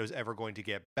Nintendo's ever going to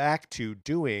get back to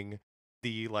doing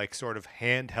the like sort of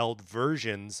handheld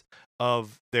versions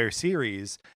of their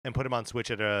series and put them on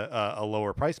Switch at a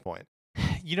lower price point.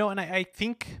 And I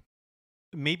think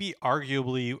maybe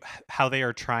arguably how they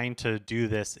are trying to do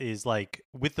this is like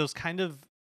with those kind of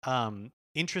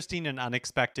interesting and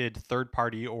unexpected third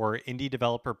party or indie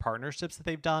developer partnerships that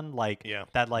they've done, like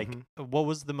that, like what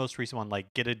was the most recent one,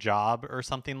 like Get a Job or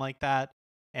something like that.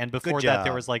 And before that,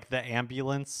 there was like the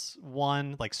ambulance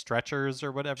one, like Stretchers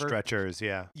or whatever. Stretchers,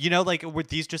 yeah. Like with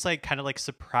these just like kind of like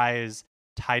surprise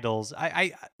titles.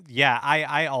 I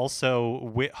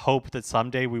also hope that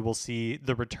someday we will see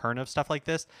the return of stuff like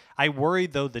this. I worry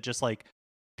though that just like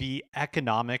the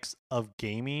economics of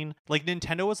gaming, like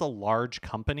Nintendo is a large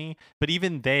company, but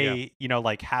even they,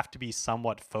 like have to be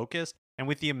somewhat focused. And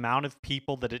with the amount of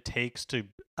people that it takes to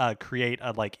create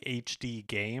a like HD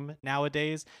game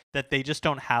nowadays, that they just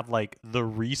don't have like the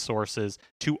resources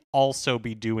to also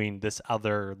be doing this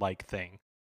other like thing.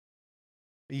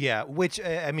 Yeah, which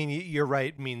I mean, you're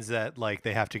right, means that like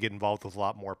they have to get involved with a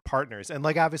lot more partners, and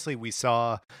like obviously we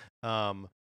saw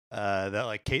that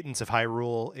like Cadence of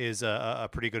Hyrule is a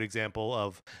pretty good example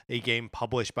of a game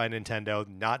published by Nintendo,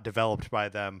 not developed by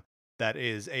them. That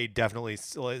is a definitely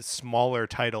smaller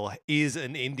title, is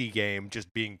an indie game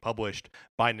just being published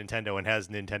by Nintendo and has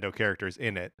Nintendo characters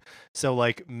in it. So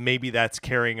like maybe that's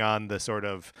carrying on the sort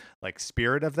of like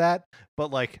spirit of that.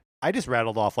 But like I just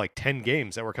rattled off like 10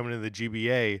 games that were coming to the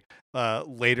GBA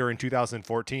later in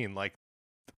 2014. Like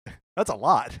that's a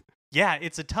lot. Yeah,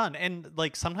 it's a ton. And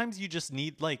like sometimes you just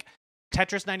need like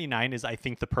Tetris 99 is I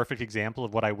think the perfect example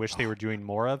of what I wish they were doing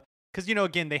more of. Because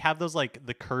again, they have those like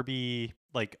the Kirby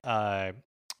like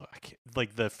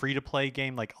the free to play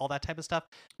game, like all that type of stuff.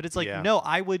 But it's like no,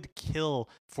 I would kill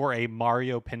for a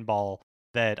Mario Pinball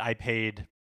that I paid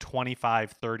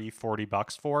 $25, $30,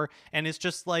 $40 for, and it's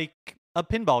just like a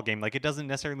pinball game. Like, it doesn't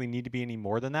necessarily need to be any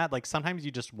more than that. Like, sometimes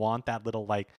you just want that little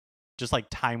like just like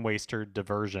time waster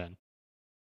diversion.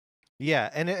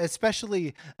 Yeah, and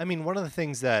especially, I mean, one of the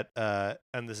things that,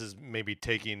 and this is maybe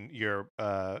taking your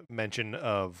mention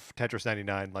of Tetris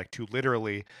 99 like too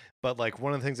literally, but like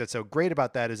one of the things that's so great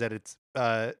about that is that it's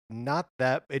not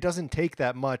that it doesn't take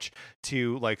that much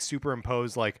to like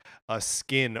superimpose like a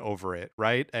skin over it,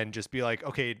 right? And just be like,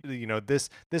 okay,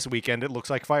 this weekend it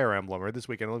looks like Fire Emblem, or this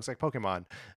weekend it looks like Pokemon.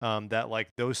 That like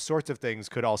those sorts of things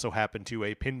could also happen to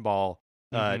a pinball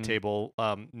table,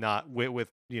 not with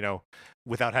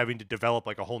without having to develop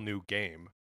like a whole new game.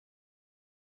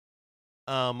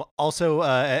 Also,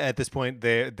 at this point,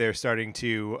 they're starting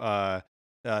to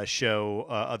show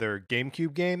other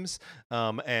GameCube games,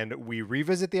 and we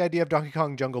revisit the idea of Donkey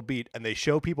Kong Jungle Beat, and they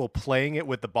show people playing it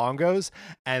with the bongos,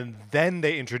 and then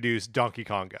they introduce Donkey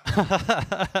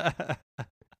Konga.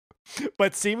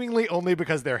 But seemingly only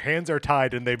because their hands are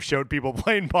tied and they've showed people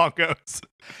playing bongos.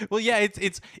 Well, yeah,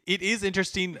 it is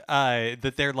interesting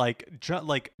that they're like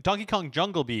Donkey Kong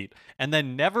Jungle Beat, and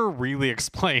then never really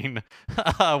explain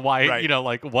why, Right.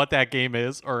 like what that game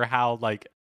is or how like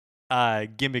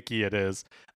gimmicky it is.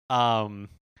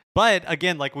 But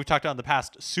again, like we've talked about in the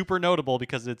past, super notable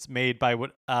because it's made by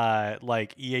what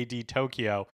like EAD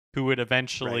Tokyo, who would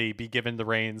eventually be given the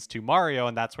reins to Mario,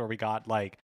 and that's where we got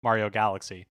like Mario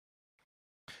Galaxy.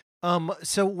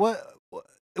 So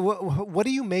what do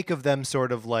you make of them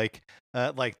sort of like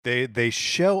they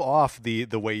show off the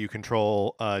way you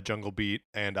control Jungle Beat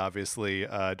and obviously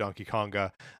Donkey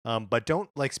Konga, but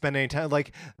don't like spend any time,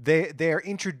 like they are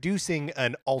introducing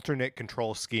an alternate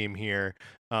control scheme here,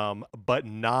 but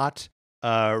not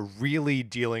really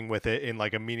dealing with it in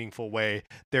like a meaningful way.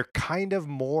 They're kind of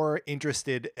more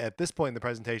interested at this point in the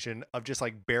presentation of just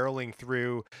like barreling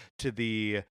through to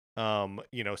the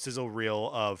sizzle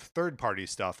reel of third-party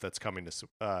stuff that's coming to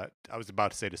I was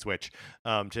about to say to Switch,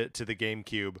 to the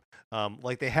GameCube.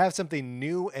 Like they have something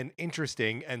new and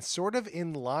interesting and sort of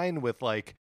in line with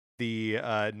like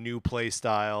the new play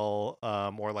style,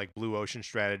 or like Blue Ocean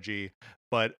strategy,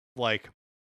 but like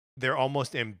they're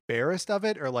almost embarrassed of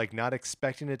it or like not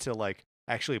expecting it to like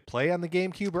actually play on the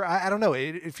GameCube, or I don't know.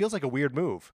 It feels like a weird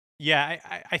move. Yeah,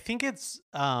 I think it's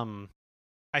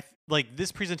like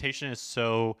this presentation is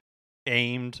so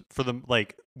aimed for them,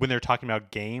 like when they're talking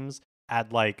about games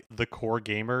at like the core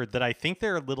gamer, that I think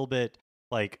they're a little bit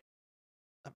like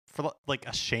for like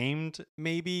ashamed,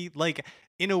 maybe. Like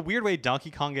in a weird way, Donkey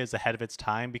Kong is ahead of its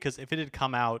time, because if it had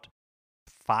come out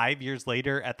 5 years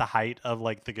later at the height of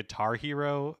like the Guitar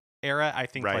Hero era, I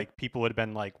think like people would have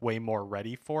been like way more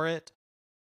ready for it.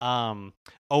 One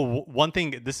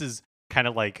thing, this is kind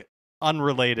of like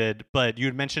unrelated, but you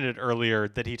had mentioned it earlier,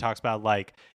 that he talks about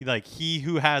like he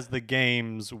who has the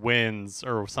games wins,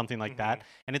 or something like that.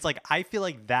 And it's like, I feel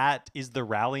like that is the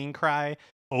rallying cry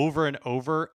over and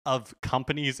over of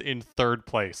companies in third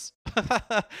place.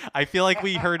 I feel like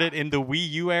we heard it in the Wii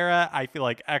U era. I feel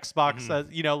like Xbox says,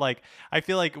 like, I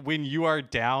feel like when you are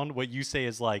down, what you say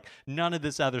is like, none of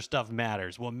this other stuff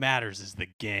matters. What matters is the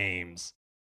games.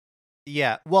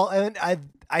 Yeah, well, and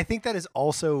I think that is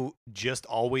also just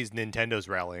always Nintendo's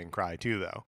rallying cry too,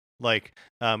 though. Like,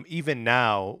 even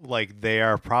now, like they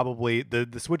are probably the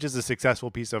Switch is a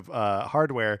successful piece of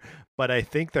hardware, but I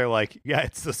think they're like, yeah,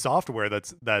 it's the software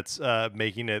that's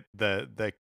making it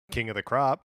the king of the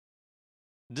crop.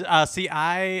 See,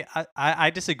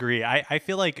 I disagree. I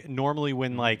feel like normally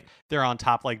when like they're on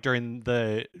top, like during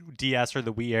the DS or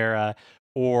the Wii era,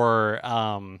 or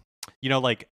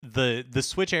like the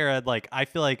Switch era, like I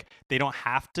feel like they don't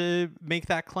have to make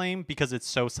that claim because it's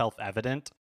so self-evident.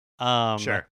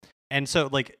 Sure. And so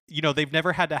like, they've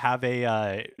never had to have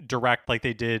a direct like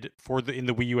they did in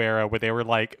the Wii U era, where they were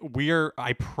like,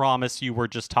 I promise you, we're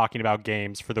just talking about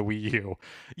games for the Wii U,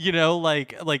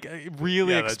 like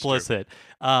really explicit.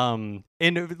 And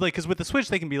like, cause with the Switch,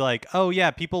 they can be like, oh yeah,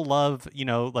 people love,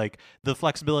 like the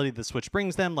flexibility the Switch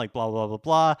brings them, like blah, blah, blah,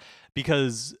 blah,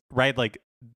 because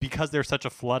because there's such a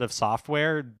flood of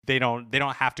software, they don't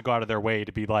have to go out of their way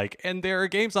to be like, and there are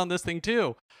games on this thing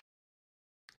too.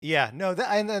 Yeah, no,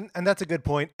 and that's a good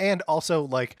point. And also,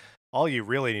 like, all you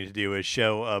really need to do is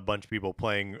show a bunch of people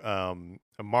playing a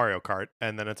Mario Kart,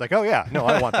 and then it's like, oh yeah, no,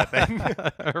 I want that thing.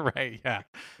 Right?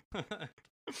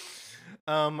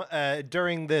 Yeah.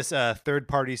 During this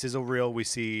third-party sizzle reel, we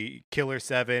see Killer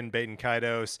 7, Baten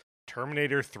Kaidos,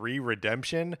 Terminator 3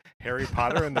 Redemption, Harry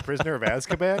Potter and the Prisoner of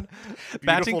Azkaban.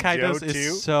 Baten Kaidos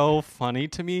is so funny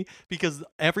to me because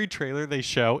every trailer they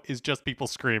show is just people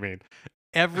screaming.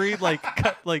 every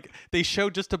like they show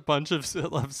just a bunch of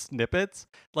snippets,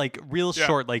 like real Yeah.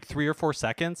 short, like 3 or 4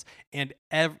 seconds, and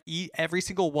every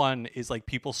single one is like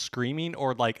people screaming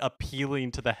or like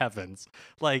appealing to the heavens,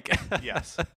 like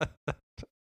Yes.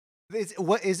 Is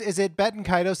it Betten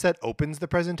Kaitos that opens the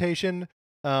presentation?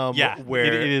 yeah, Where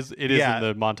it is in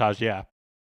the montage, yeah.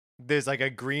 there's like a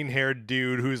green-haired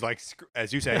dude who's like,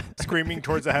 as you say, screaming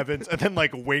towards the heavens, and then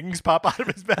like wings pop out of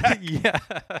his back. Yeah.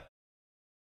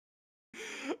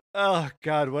 Oh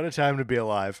God, what a time to be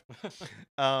alive.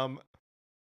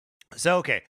 So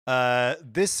okay,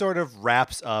 this sort of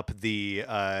wraps up the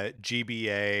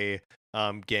GBA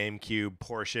GameCube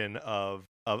portion of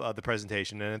the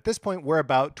presentation, and at this point we're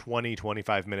about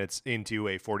 25 minutes into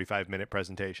a 45-minute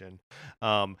presentation.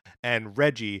 And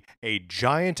Reggie, a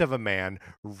giant of a man,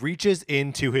 reaches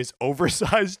into his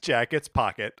oversized jacket's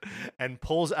pocket and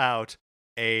pulls out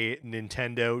a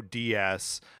Nintendo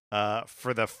DS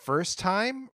for the first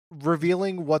time,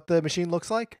 revealing what the machine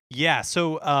looks like. Yeah.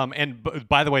 So, and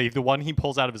by the way, the one he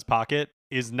pulls out of his pocket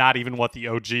is not even what the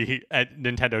OG at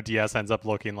Nintendo DS ends up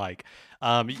looking like.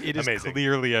 It is Amazing.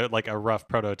 clearly a rough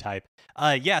prototype.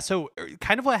 Yeah. So,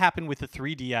 kind of what happened with the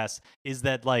 3DS is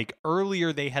that like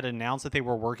earlier they had announced that they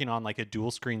were working on like a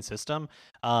dual screen system,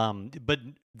 but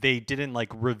they didn't like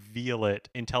reveal it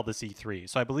until the E3.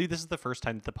 So I believe this is the first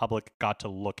time that the public got to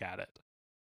look at it.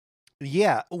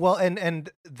 Yeah, well, and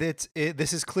this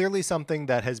is clearly something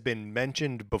that has been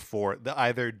mentioned before, the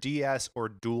either DS or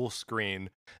dual screen.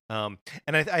 And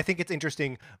I think it's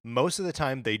interesting. Most of the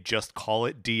time, they just call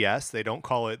it DS. They don't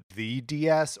call it the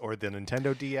DS or the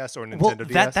Nintendo DS or Nintendo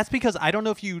DS. That's because I don't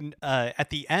know if you at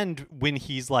the end when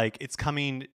he's like it's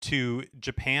coming to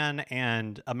Japan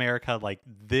and America like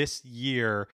this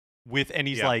year and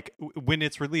he's like when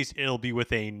it's released it'll be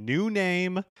with a new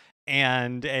name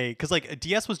and because like a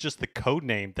DS was just the code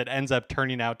name that ends up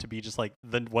turning out to be just like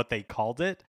what they called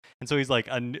it, and so he's like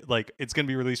it's gonna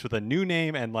be released with a new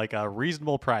name and like a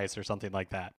reasonable price or something like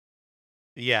that.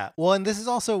 Yeah, well, and this is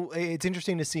also, it's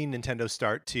interesting to see Nintendo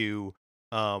start to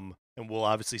and we'll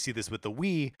obviously see this with the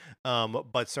Wii,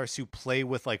 but starts to play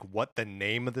with like what the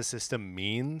name of the system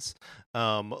means.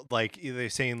 Like they're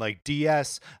saying like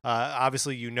DS,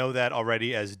 obviously you know that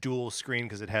already as dual screen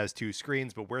because it has two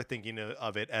screens, but we're thinking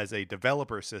of it as a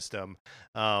developer system.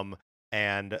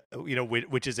 And you know,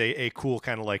 which is a cool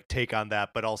kind of like take on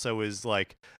that, but also is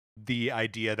like the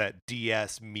idea that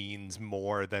DS means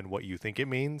more than what you think it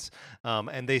means.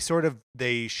 And they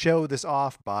show this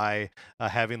off by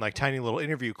having like tiny little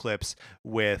interview clips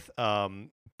with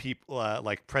people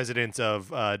like presidents of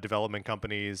development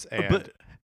companies and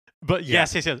but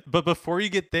yes. But before we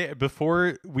get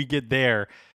there,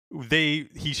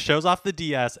 he shows off the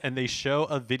DS and they show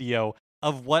a video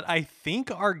of what I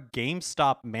think are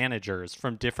GameStop managers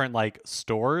from different like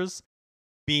stores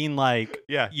being like,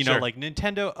 know, like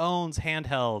Nintendo owns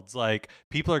handhelds. Like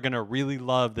people are going to really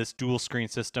love this dual screen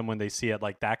system when they see it,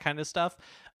 like that kind of stuff.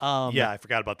 I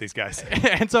forgot about these guys.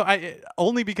 And so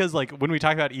only because like when we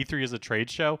talk about E3 as a trade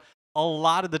show, a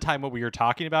lot of the time what we were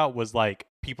talking about was like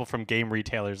people from game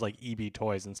retailers like EB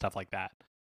Toys and stuff like that.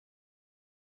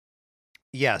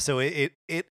 Yeah, so it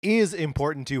is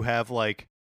important to have like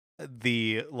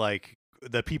the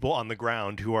people on the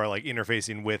ground who are like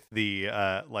interfacing with the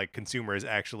like consumers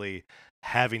actually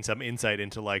having some insight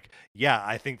into like,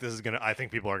 I think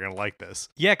people are gonna like this.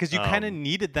 Yeah, because you kind of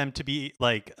needed them to be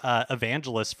like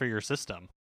evangelists for your system.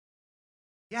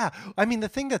 Yeah, I mean the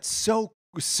thing that's so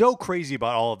crazy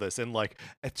about all of this, and like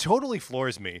it totally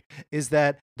floors me, is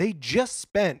that they just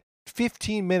spent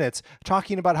 15 minutes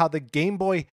talking about how the Game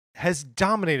Boy has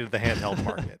dominated the handheld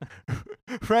market.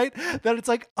 Right? That it's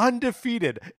like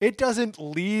undefeated. It doesn't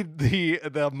lead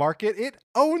the market. It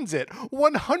owns it.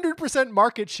 100%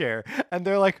 market share. And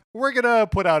they're like, we're going to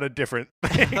put out a different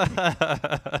thing.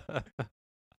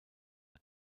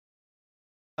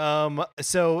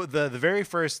 So the very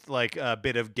first like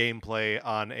bit of gameplay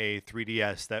on a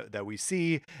 3DS that we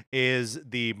see is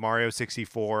the Mario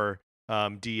 64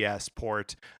 DS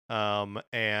port.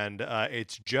 And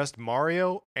it's just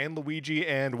Mario and Luigi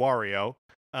and Wario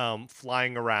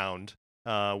flying around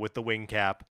with the wing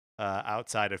cap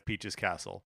outside of Peach's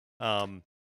castle. And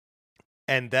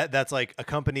that's like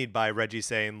accompanied by Reggie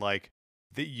saying like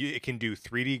it can do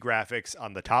 3D graphics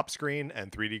on the top screen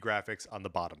and 3D graphics on the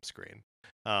bottom screen.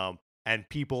 And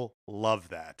people love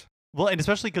that. Well, and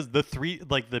especially because the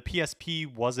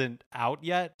PSP wasn't out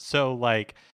yet, so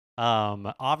like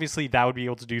obviously that would be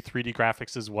able to do 3D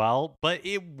graphics as well, but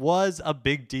it was a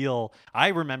big deal. I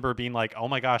remember being like, oh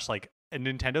my gosh, like a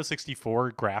Nintendo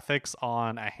 64 graphics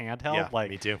on a handheld, Yeah, like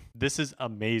me too. This is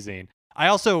amazing. I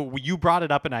also, you brought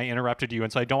it up and I interrupted you,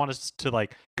 and so I don't want us to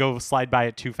like go slide by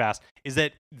it too fast. Is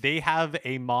that they have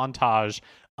a montage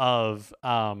of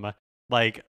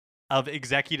like of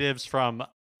executives from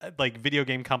like video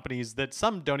game companies that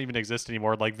some don't even exist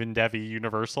anymore, like Vindevi,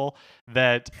 Universal,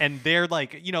 that, and they're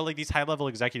like, you know, like these high level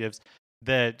executives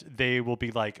that they will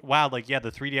be like, wow, like, yeah,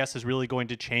 the 3DS is really going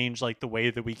to change like the way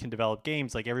that we can develop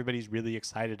games. Like everybody's really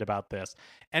excited about this.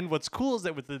 And what's cool is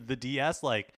that with the DS,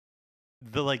 like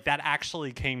that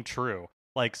actually came true.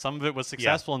 Like some of it was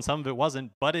successful and some of it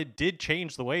wasn't, but it did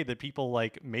change the way that people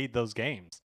like made those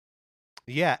games.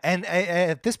 Yeah, and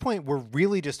at this point, we're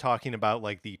really just talking about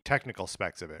like the technical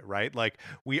specs of it, right? Like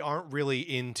we aren't really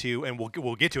into, and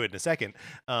we'll get to it in a second,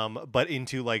 but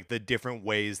into like the different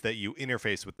ways that you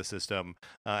interface with the system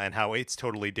and how it's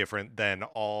totally different than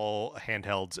all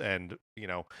handhelds. And you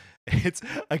know, it's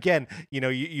again, you know,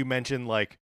 you mentioned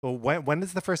like, well, when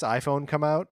does the first iPhone come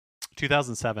out?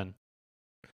 2007.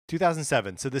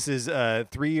 2007. So this is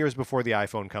 3 years before the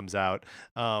iPhone comes out.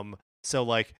 So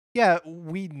like, yeah,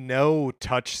 we know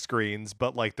touch screens,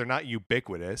 but like they're not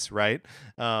ubiquitous, right?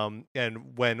 And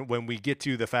when we get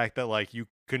to the fact that like you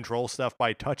control stuff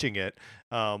by touching it,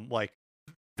 like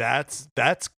that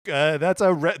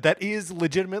is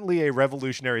legitimately a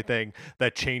revolutionary thing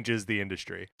that changes the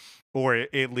industry, or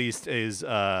at least is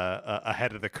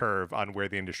ahead of the curve on where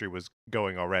the industry was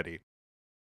going already.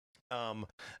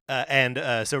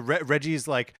 So Reggie's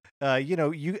like, you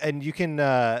know, you can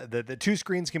the two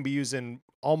screens can be used in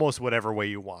almost whatever way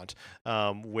you want,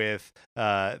 with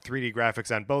 3D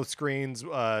graphics on both screens,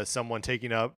 someone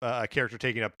taking up a character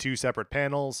taking up two separate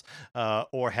panels,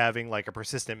 or having like a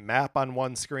persistent map on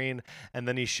one screen. And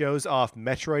then he shows off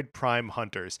Metroid Prime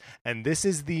Hunters, and this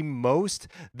is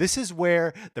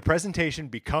where the presentation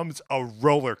becomes a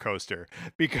roller coaster,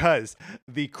 because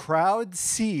the crowd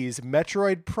sees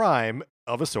Metroid Prime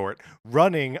of a sort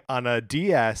running on a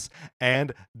DS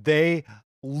and they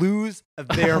lose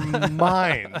their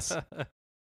minds.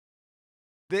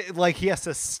 Like he has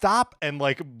to stop, and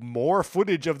like more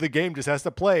footage of the game just has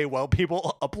to play while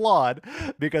people applaud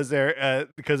because a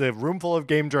room full of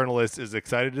game journalists is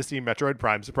excited to see Metroid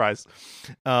Prime. Surprise.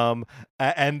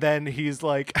 And then he's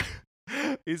like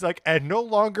and no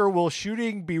longer will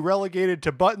shooting be relegated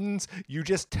to buttons. You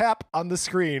just tap on the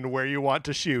screen where you want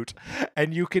to shoot,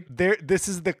 and you could there. This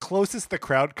is the closest the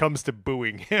crowd comes to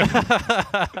booing him.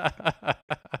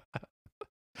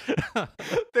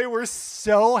 They were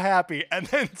so happy and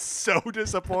then so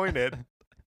disappointed.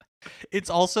 It's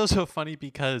also so funny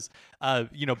because,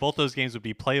 you know, both those games would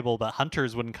be playable, but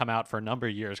Hunters wouldn't come out for a number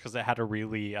of years because it had a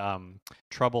really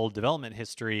troubled development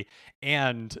history.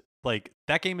 And like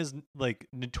that game is like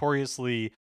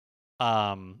notoriously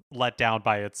let down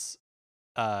by its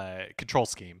control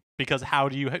scheme, because how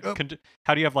do you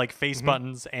have like face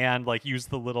buttons and like use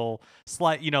the little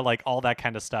slide, you know, like all that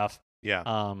kind of stuff. Yeah.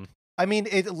 I mean,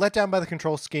 it let down by the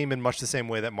control scheme in much the same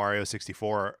way that Mario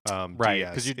 64 right,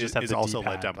 because you just have is also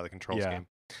let down by the control scheme.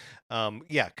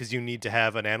 Yeah, because you need to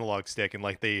have an analog stick, and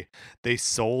like they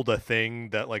sold a thing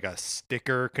that like a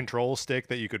sticker control stick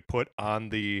that you could put on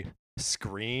the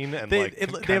screen, and they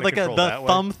have like the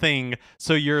thumb thing,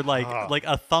 so you're like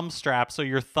a thumb strap, so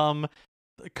your thumb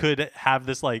could have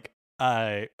this like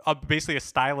basically a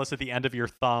stylus at the end of your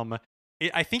thumb.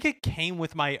 I think it came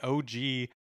with my OG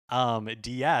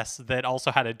DS that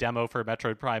also had a demo for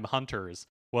Metroid Prime Hunters,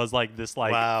 was like this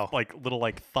like like little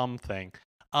like thumb thing.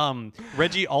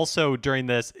 Reggie also during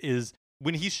this is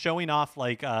when he's showing off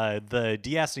like the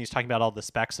DS and he's talking about all the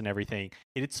specs and everything.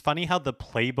 It's funny how the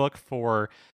playbook for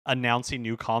announcing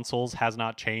new consoles has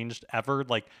not changed ever.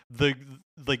 Like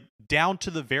down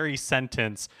to the very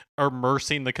sentence,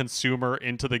 immersing the consumer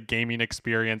into the gaming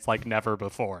experience like never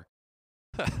before.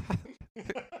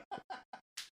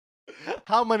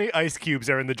 How many ice cubes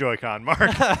are in the Joy-Con,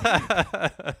 Mark?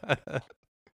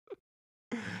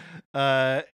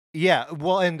 Yeah,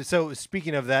 well, and so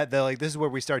speaking of that, like this is where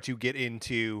we start to get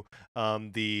into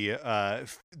the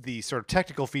sort of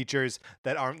technical features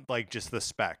that aren't like just the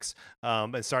specs,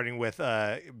 and starting with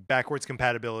backwards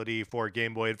compatibility for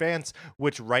Game Boy Advance,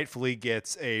 which rightfully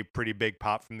gets a pretty big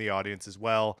pop from the audience as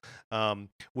well,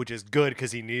 which is good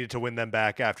because he needed to win them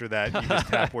back after that. You just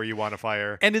tap where you want to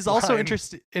fire, and is also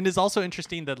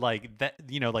interesting that like that,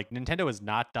 you know, like Nintendo has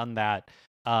not done that.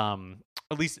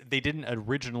 At least they didn't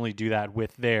originally do that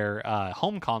with their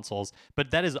home consoles,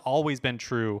 but that has always been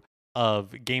true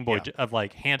of Game Boy, of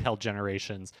like handheld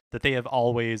generations, that they have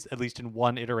always, at least in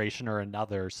one iteration or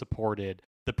another, supported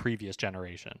the previous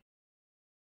generation.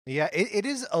 Yeah, it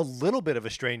is a little bit of a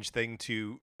strange thing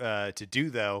to do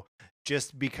though,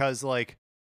 just because like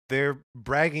they're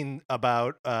bragging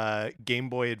about Game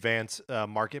Boy Advance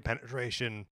market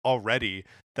penetration already,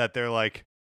 that they're like,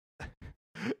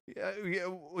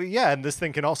 yeah, and this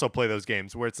thing can also play those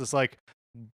games, where it's just like,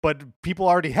 but people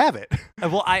already have it.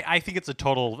 Well, I think it's a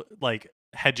total like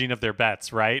hedging of their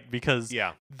bets, right? Because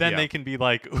Yeah. then Yeah. they can be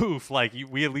like, oof, like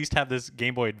we at least have this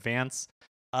Game Boy Advance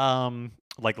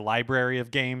like library of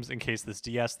games in case this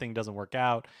DS thing doesn't work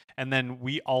out. And then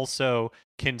we also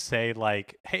can say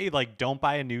like, hey, like don't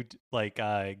buy a new like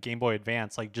Game Boy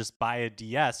Advance, like just buy a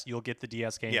DS, you'll get the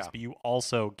DS games, Yeah. but you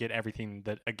also get everything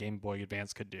that a Game Boy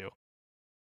Advance could do.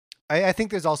 I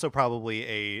think there's also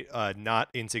probably a not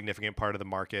insignificant part of the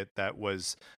market that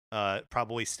was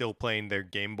probably still playing their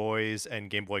Game Boys and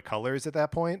Game Boy Colors at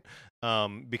that point,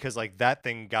 because like that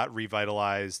thing got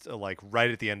revitalized like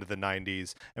right at the end of the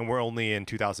 90s, and we're only in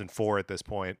 2004 at this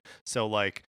point. So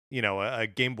like, you know, a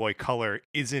Game Boy Color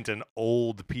isn't an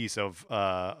old piece of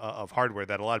hardware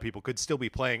that a lot of people could still be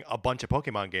playing a bunch of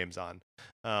Pokemon games on.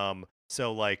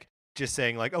 So like, just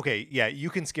saying like, okay, yeah, you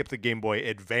can skip the Game Boy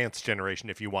Advance generation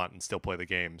if you want and still play the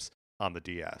games on the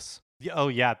DS. Yeah, oh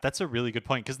yeah, that's a really good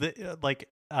point because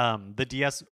the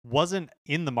DS wasn't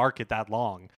in the market that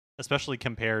long, especially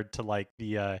compared to like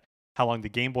the how long the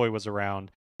Game Boy was around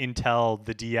until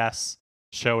the DS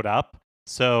showed up.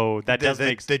 So that does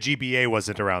make the GBA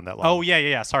wasn't around that long. Oh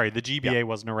yeah. Sorry, the GBA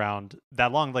wasn't around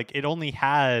that long. Like it only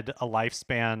had a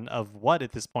lifespan of what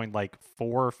at this point, like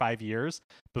 4 or 5 years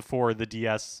before the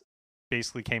DS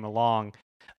basically came along.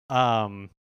 It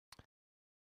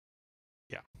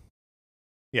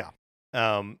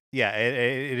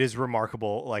is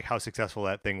remarkable like how successful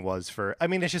that thing was for. I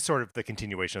mean, it's just sort of the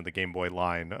continuation of the Game Boy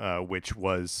line, which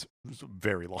was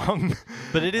very long.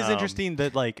 But it is interesting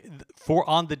that like for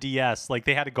on the DS, like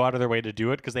they had to go out of their way to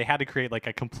do it because they had to create like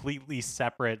a completely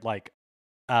separate like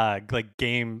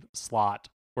game slot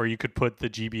where you could put the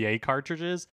GBA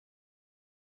cartridges.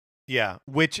 Yeah,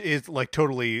 which is like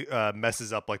totally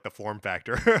messes up like the form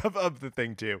factor of the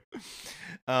thing too.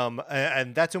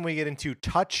 And that's when we get into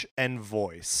touch and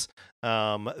voice.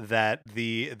 That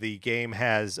the game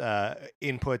has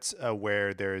inputs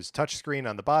where there's touch screen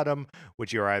on the bottom,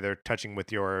 which you're either touching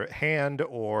with your hand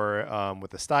or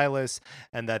with a stylus,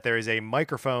 and that there is a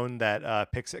microphone that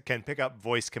can pick up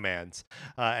voice commands.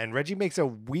 And Reggie makes a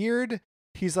weird.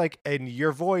 He's like, and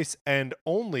your voice and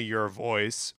only your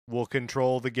voice will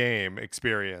control the game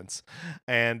experience.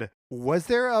 And was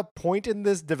there a point in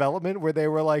this development where they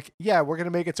were like, yeah, we're going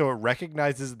to make it so it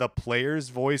recognizes the player's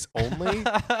voice only?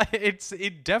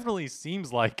 It definitely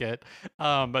seems like it.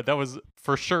 But that was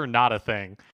for sure not a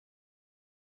thing.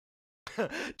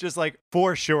 Just like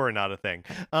for sure not a thing.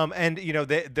 And you know,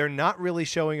 they're not really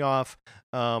showing off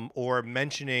or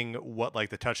mentioning what like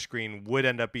the touchscreen would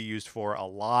end up be used for a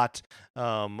lot.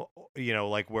 You know,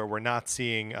 like where we're not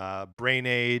seeing brain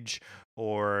age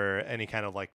or any kind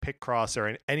of like Picross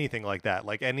or anything like that.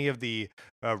 Like any of the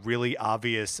really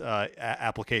obvious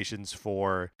applications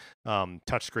for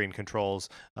touchscreen controls,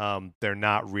 they're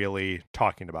not really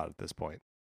talking about at this point.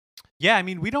 Yeah, I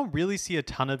mean, we don't really see a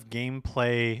ton of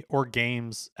gameplay or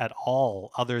games at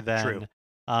all other than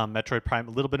Metroid Prime,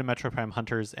 a little bit of Metroid Prime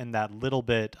Hunters, and that little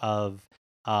bit of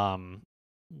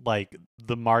like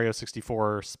the Mario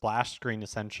 64 splash screen,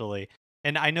 essentially.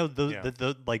 And I know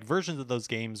the like versions of those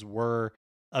games were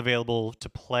available to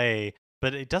play,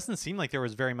 but it doesn't seem like there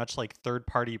was very much like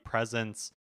third-party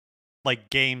presence, like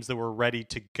games that were ready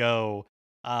to go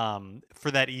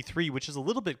for that E3, which is a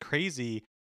little bit crazy.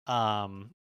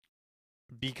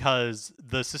 Because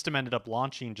the system ended up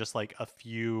launching just like a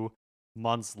few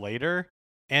months later,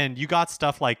 and you got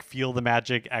stuff like Feel the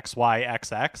Magic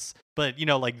XYXX, but you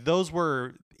know, like those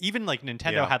were even like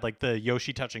Nintendo had like the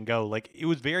Yoshi Touch and Go, like it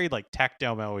was very like tech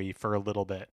demo-y for a little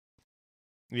bit.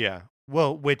 Yeah,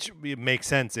 well, which makes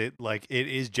sense. It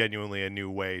is genuinely a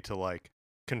new way to like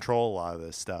control a lot of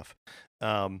this stuff.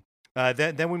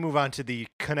 Then we move on to the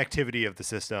connectivity of the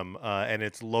system and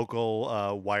its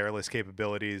local wireless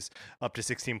capabilities. Up to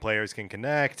 16 players can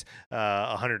connect,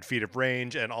 100 feet of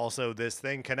range, and also this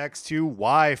thing connects to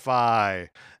Wi-Fi.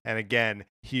 And again,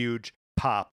 huge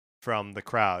pop from the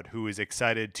crowd who is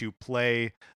excited to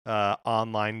play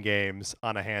online games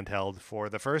on a handheld for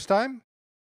the first time.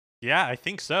 Yeah, I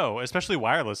think so, especially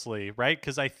wirelessly, right?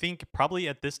 Because I think probably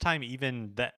at this time,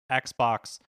 even the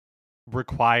Xbox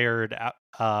required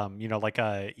you know, like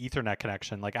a Ethernet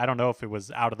connection. Like I don't know if it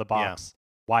was out of the box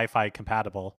Wi-Fi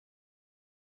compatible.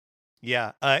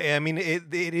 I mean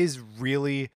it is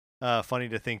really funny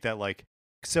to think that like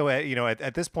so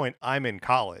at this point I'm in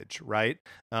college, right?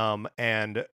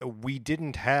 And we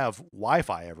didn't have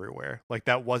Wi-Fi everywhere. Like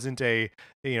that wasn't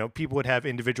people would have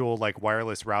individual like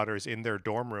wireless routers in their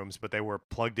dorm rooms, but they were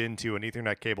plugged into an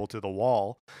Ethernet cable to the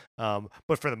wall.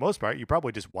 But for the most part, you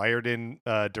probably just wired in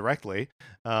directly.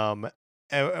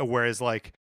 Whereas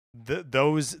like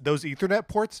those Ethernet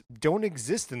ports don't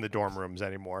exist in the dorm rooms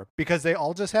anymore because they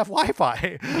all just have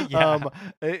Wi-Fi. Yeah.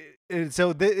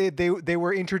 So they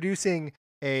were introducing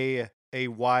a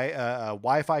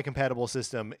Wi-Fi compatible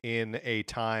system in a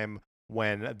time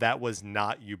when that was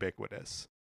not ubiquitous.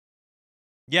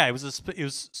 Yeah, it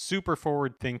was super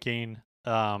forward thinking.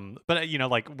 But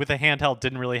like with a handheld,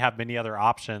 didn't really have many other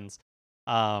options.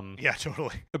 Yeah,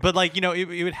 totally. But like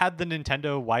it had the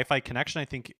Nintendo Wi-Fi connection. I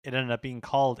think it ended up being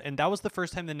called, and that was the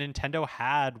first time that Nintendo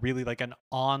had really like an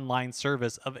online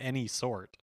service of any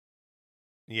sort.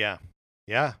 Yeah,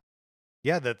 yeah,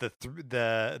 yeah. The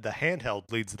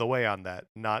handheld leads the way on that,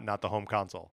 not the home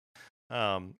console.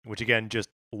 Which again, just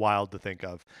wild to think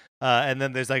of. And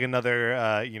then there's like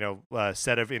another,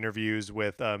 set of interviews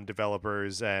with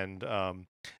developers and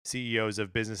CEOs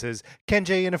of businesses.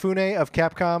 Kenji Inafune of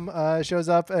Capcom shows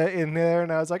up in there,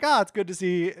 and I was like, it's good to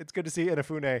see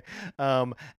Inafune.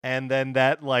 And then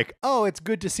that like, it's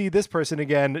good to see this person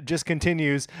again, just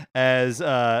continues as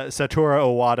Satoru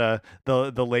Iwata,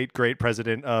 the late great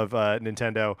president of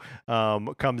Nintendo,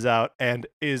 comes out and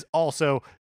is also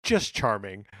just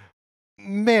charming.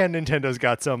 Man, Nintendo's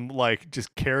got some like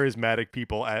just charismatic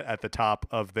people at the top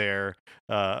of their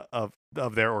of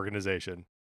their organization.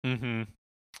 Mm-hmm.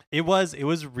 It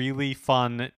was really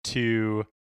fun to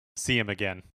see him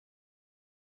again.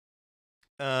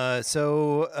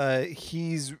 So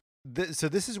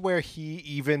this is where he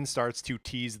even starts to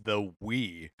tease the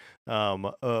Wii.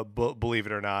 Believe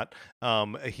it or not,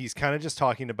 he's kind of just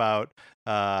talking about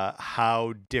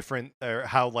how different, or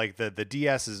how like the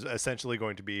DS is essentially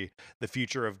going to be the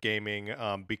future of gaming,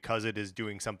 because it is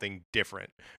doing something different,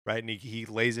 right? And he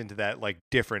lays into that like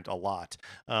different a lot,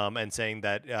 and saying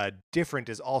that different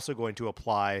is also going to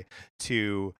apply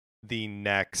to the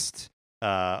next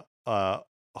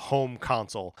home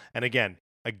console. And again,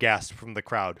 a gasp from the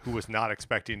crowd who was not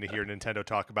expecting to hear Nintendo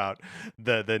talk about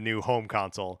the new home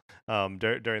console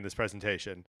during this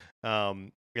presentation.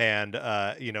 Iwata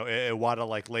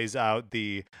like lays out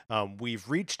the we've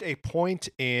reached a point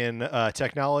in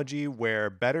technology where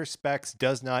better specs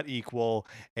does not equal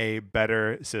a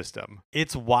better system.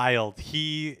 It's wild.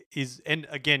 He is, and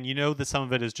again, that some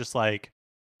of it is just like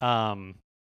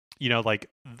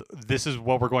this is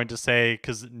what we're going to say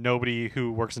because nobody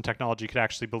who works in technology could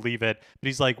actually believe it. But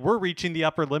he's like, we're reaching the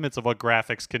upper limits of what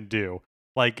graphics can do.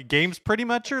 Like games pretty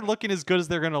much are looking as good as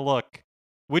they're going to look,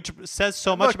 which says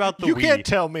so much about the Wii. You can't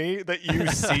tell me that you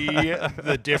see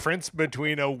the difference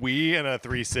between a Wii and a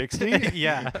 360.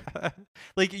 Yeah.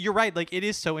 Like you're right. Like it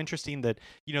is so interesting that,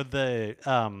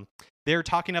 they're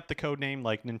talking up the code name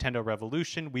like Nintendo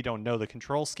Revolution. We don't know the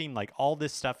control scheme, like all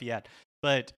this stuff yet.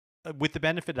 But with the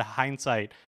benefit of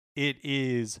hindsight, it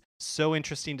is so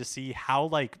interesting to see how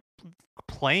like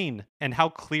plain and how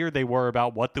clear they were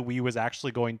about what the Wii was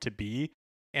actually going to be.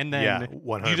 And then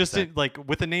 100%. You just didn't, like,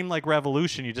 with a name like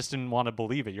Revolution, you just didn't want to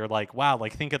believe it. You're like, wow,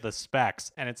 like think of the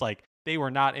specs. And it's like they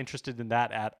were not interested in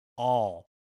that at all.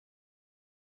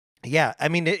 Yeah, I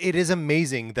mean, it is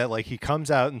amazing that like he comes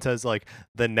out and says like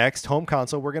the next home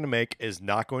console we're going to make is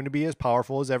not going to be as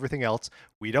powerful as everything else.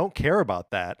 We don't care about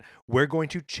that. We're going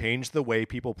to change the way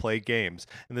people play games.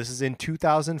 And this is in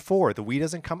 2004. The Wii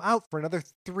doesn't come out for another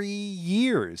 3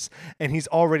 years, and he's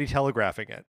already telegraphing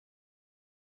it.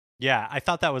 Yeah, I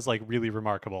thought that was like really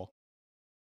remarkable.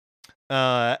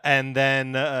 And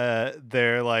then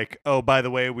they're like, oh, by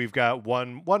the way, we've got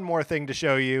one more thing to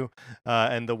show you.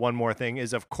 And the one more thing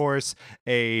is, of course,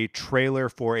 a trailer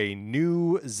for a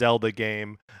new Zelda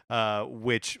game,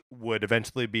 which would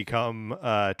eventually become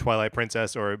Twilight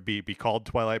Princess, or be called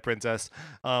Twilight Princess.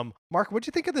 Mark, what'd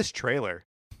you think of this trailer?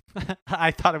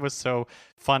 I thought it was so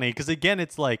funny because, again,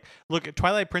 it's like, look,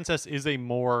 Twilight Princess is a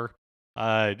more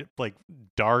like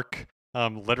dark,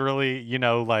 literally,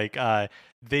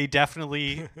 they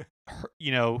definitely,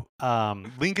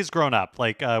 Link is grown up.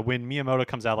 Like when Miyamoto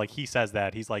comes out, like he says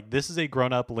that he's like, this is a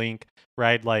grown up Link,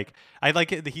 right? Like I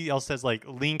like it. He also says like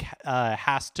Link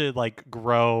has to like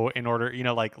grow in order,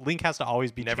 like Link has to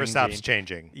always be never changing. Stops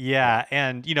changing. Yeah,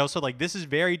 and so like this is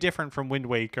very different from Wind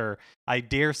Waker. I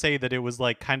dare say that it was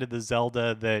like kind of the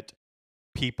Zelda that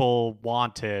people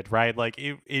wanted, right? Like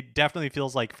it definitely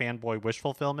feels like fanboy wish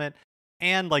fulfillment.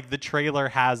 And like the trailer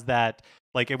has that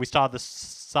Like we saw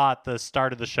at the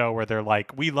start of the show where they're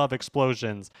like, we love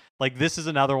explosions. Like this is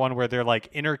another one where they're like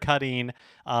intercutting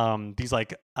these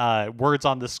like words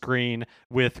on the screen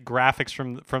with graphics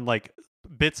from like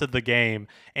bits of the game,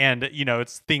 and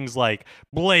it's things like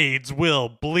blades will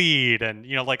bleed, and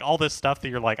like all this stuff that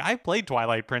you're like, I played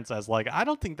Twilight Princess, like I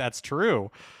don't think that's true.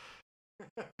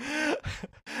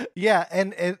 Yeah,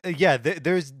 and yeah,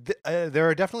 there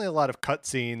are definitely a lot of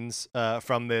cutscenes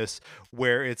from this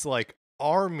where it's like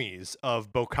armies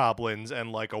of bokoblins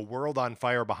and like a world on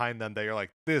fire behind them that you're like,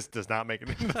 this does not make it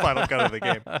into the final cut of the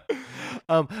game.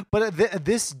 But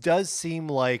this does seem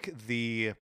like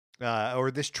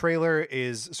or this trailer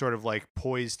is sort of like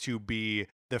poised to be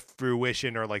the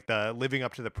fruition or like the living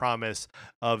up to the promise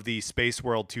of the Space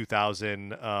World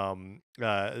 2000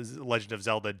 Legend of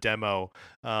Zelda demo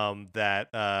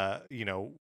that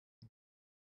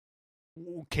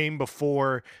came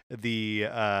before the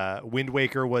Wind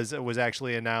Waker was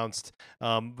actually announced.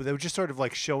 But they were just sort of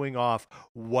like showing off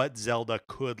what Zelda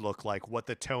could look like, what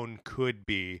the tone could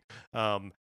be.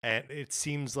 And it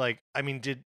seems like, I mean,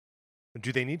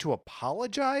 do they need to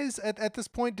apologize at this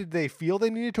point? Did they feel they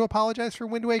needed to apologize for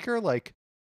Wind Waker? Like,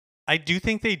 I do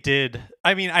think they did.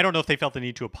 I mean, I don't know if they felt the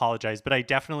need to apologize, but I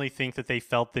definitely think that they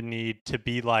felt the need to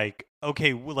be like,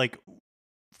 okay, like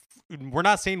we're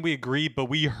not saying we agree, but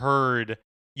we heard,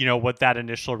 what that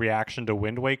initial reaction to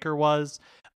Wind Waker was.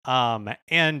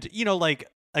 And, like,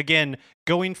 again,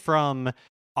 going from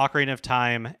Ocarina of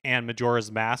Time and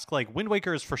Majora's Mask, like Wind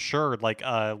Waker is for sure like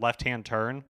a left-hand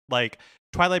turn. Like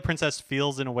Twilight Princess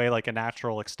feels in a way like a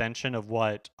natural extension of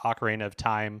what Ocarina of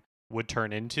Time would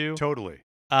turn into. Totally.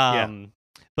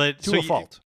 But to a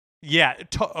fault. Yeah,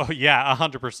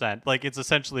 100%. Like it's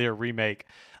essentially a remake.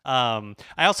 I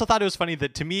also thought it was funny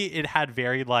that to me it had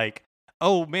very like,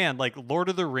 oh man, like Lord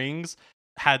of the Rings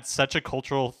had such a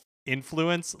cultural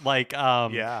influence, like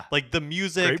like the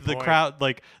music, the crowd,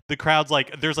 like the crowd's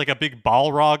like there's like a big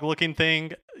Balrog looking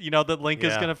thing, that Link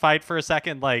is gonna fight for a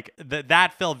second, like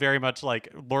that felt very much like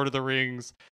Lord of the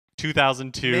Rings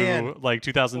 2002. Man, like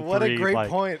 2003. What a great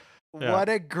point. Yeah. What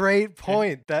a great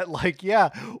point. That like,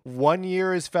 1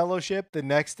 year is Fellowship, the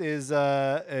next is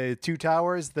Two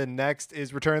Towers, the next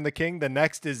is Return of the King, the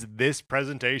next is this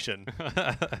presentation.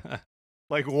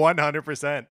 Like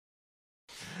 100%.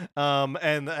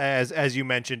 And as you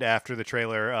mentioned, after the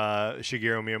trailer,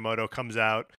 Shigeru Miyamoto comes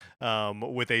out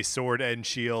with a sword and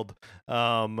shield,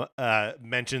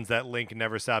 mentions that Link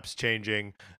never stops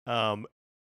changing.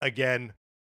 Again,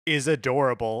 is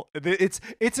adorable.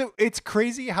 It's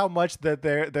crazy how much that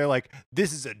they're like,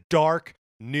 this is a dark,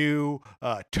 new,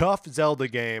 tough Zelda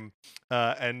game,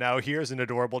 and now here's an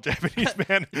adorable Japanese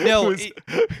man who's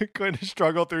going to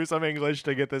struggle through some English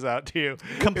to get this out to you.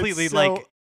 Completely, like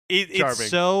it's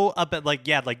so but like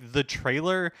like the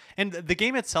trailer and the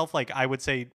game itself, like I would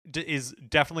say is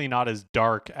definitely not as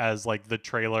dark as like the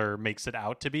trailer makes it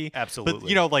out to be.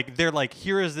 Absolutely. But like they're like,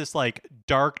 here is this like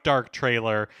dark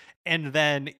trailer, and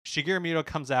then Shigeru Miyamoto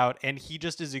comes out and he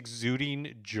just is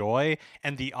exuding joy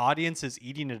and the audience is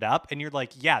eating it up, and you're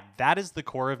like, yeah, that is the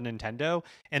core of Nintendo,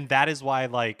 and that is why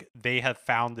like they have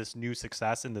found this new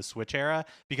success in the Switch era,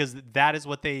 because that is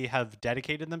what they have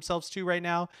dedicated themselves to right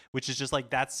now, which is just like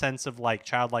that sense of like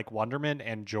childlike wonderment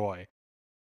and joy.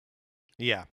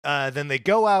 Yeah. Then they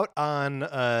go out on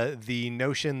the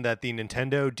notion that the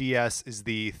Nintendo DS is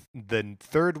the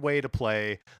third way to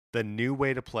play, the new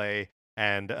way to play,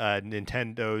 and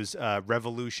Nintendo's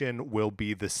Revolution will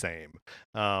be the same.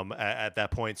 At that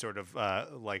point, sort of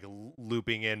like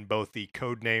looping in both the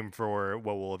code name for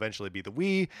what will eventually be the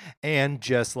Wii, and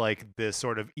just like this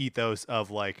sort of ethos of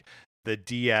like the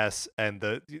DS and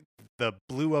the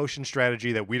blue ocean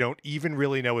strategy that we don't even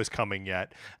really know is coming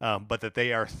yet, but that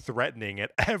they are threatening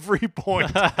at every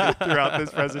point throughout this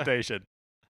presentation.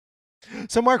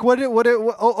 So, Mark, what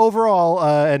overall,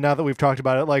 and now that we've talked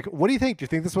about it, like, what do you think? Do you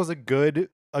think this was a good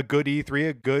E3,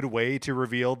 a good way to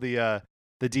reveal the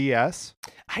DS?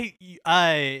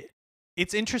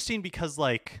 It's interesting because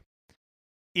like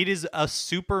it is a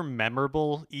super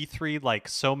memorable E3, like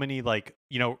so many, like,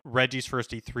 Reggie's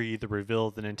first E3, the reveal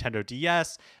of the Nintendo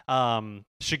DS, Shigeru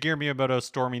Miyamoto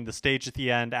storming the stage at the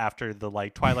end after the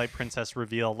like Twilight Princess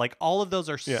reveal, like all of those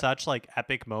are such like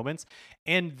epic moments,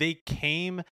 and they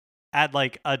came at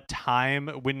like a time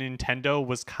when Nintendo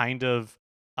was kind of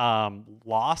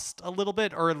lost a little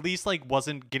bit, or at least like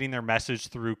wasn't getting their message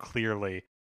through clearly.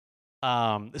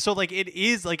 So like it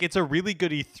is like, it's a really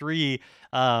good E3.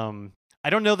 I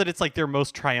don't know that it's like their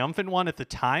most triumphant one at the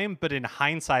time, but in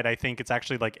hindsight, I think it's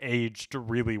actually like aged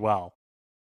really well.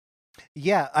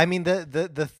 Yeah, I mean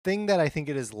the thing that I think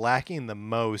it is lacking the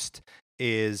most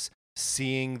is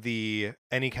seeing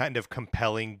any kind of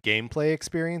compelling gameplay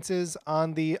experiences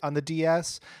on the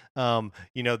DS.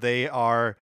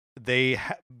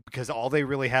 Because all they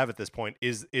really have at this point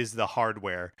is the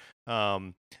hardware,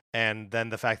 and then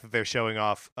the fact that they're showing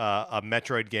off a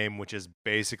Metroid game, which is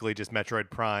basically just Metroid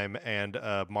Prime, and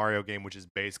a Mario game, which is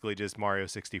basically just Mario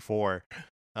 64.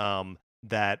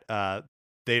 That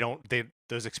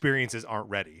those experiences aren't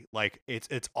ready. Like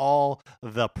it's all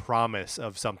the promise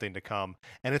of something to come,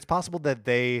 and it's possible that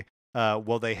they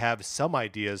have some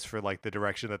ideas for like the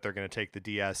direction that they're going to take the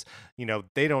DS.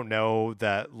 They don't know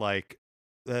that like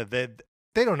they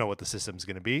don't know what the system's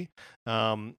going to be.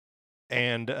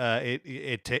 And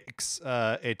it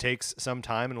takes some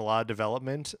time and a lot of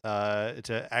development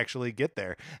to actually get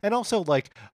there, and also like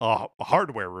a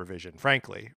hardware revision.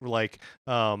 Frankly, like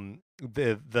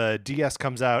the DS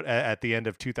comes out at the end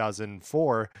of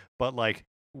 2004, but like,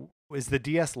 is the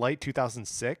DS Lite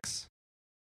 2006?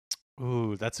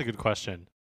 Ooh, that's a good question.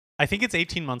 I think it's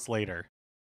 18 months later,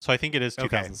 so I think it is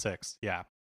 2006. Okay. Yeah.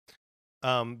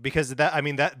 Because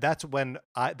that's when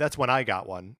I got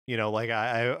one. Like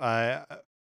I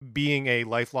being a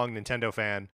lifelong Nintendo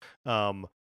fan,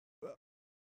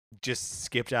 just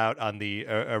skipped out on the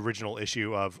original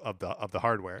issue of the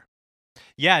hardware.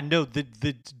 Yeah, no,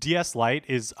 the DS Lite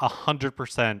is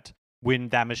 100% when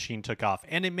that machine took off,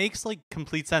 and it makes like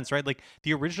complete sense, right? Like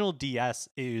the original DS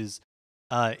is.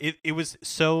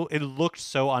 It looked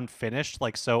so unfinished,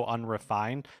 like so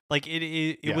unrefined. Like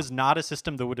it was not a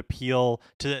system that would appeal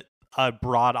to a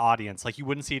broad audience. Like you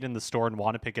wouldn't see it in the store and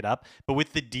want to pick it up. But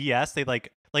with the DS, they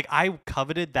like I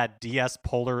coveted that DS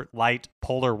Polar Light,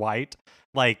 Polar White.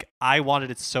 Like I wanted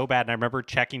it so bad, and I remember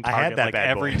checking Target like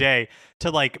every day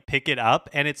to like pick it up.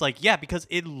 And it's like, yeah, because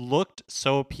it looked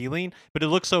so appealing, but it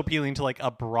looked so appealing to like a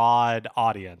broad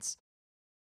audience.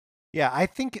 Yeah, I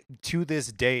think to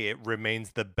this day it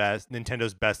remains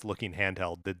Nintendo's best looking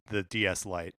handheld, the DS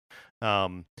Lite.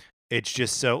 It's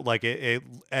just so like it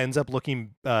ends up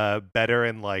looking better,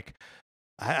 and like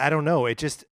I don't know, it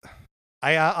just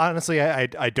honestly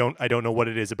I don't know what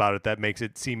it is about it that makes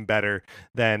it seem better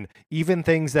than even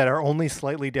things that are only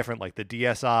slightly different, like the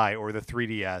DSi or the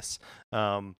 3DS.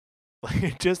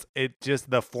 It just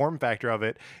the form factor of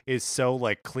it is so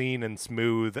like clean and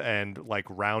smooth and like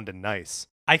round and nice.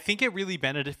 I think it really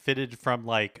benefited from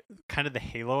like kind of the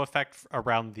halo effect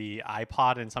around the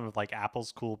iPod and some of like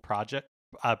Apple's cool products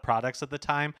at the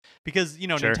time, because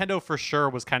sure. Nintendo for sure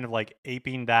was kind of like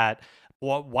aping that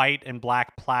white and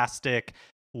black plastic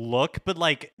look, but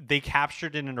like they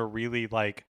captured it in a really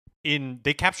like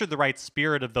they captured the right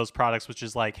spirit of those products, which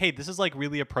is like, hey, this is like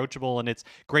really approachable and it's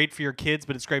great for your kids,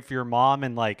 but it's great for your mom,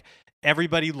 and like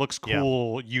everybody looks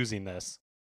cool using this.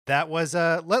 That was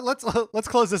let's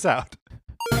close this out.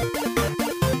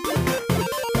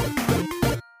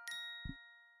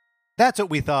 That's what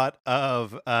we thought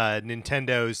of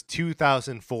Nintendo's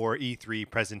 2004 E3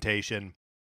 presentation.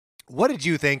 What did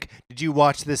you think? Did you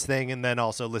watch this thing and then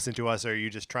also listen to us, or are you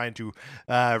just trying to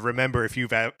remember if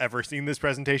you've ever seen this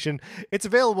presentation? It's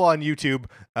available on YouTube.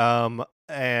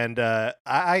 And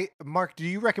Mark, do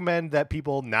you recommend that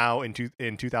people now in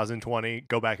 2020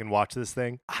 go back and watch this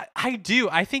thing? I do.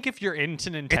 I think if you're into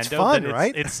Nintendo, it's fun,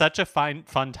 right? It's such a fun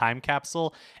time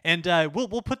capsule, and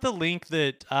we'll put the link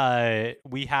that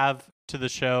we have to the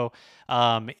show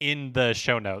in the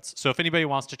show notes. So if anybody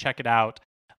wants to check it out,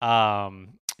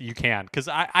 you can, because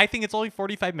I think it's only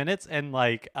 45 minutes, and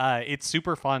like it's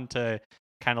super fun to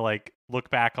kind of like look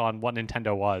back on what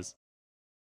Nintendo was.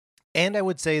 And I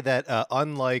would say that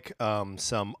unlike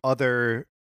some other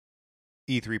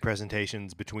E3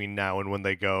 presentations between now and when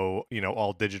they go,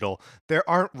 all digital, there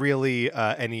aren't really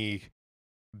any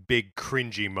big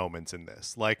cringy moments in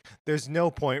this. Like, there's no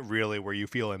point really where you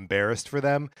feel embarrassed for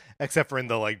them, except for in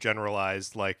the like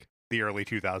generalized, like the early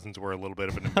 2000s were a little bit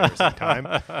of an embarrassing time.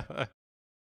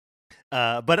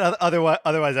 But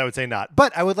otherwise, I would say not.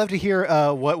 But I would love to hear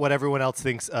what everyone else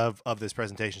thinks of this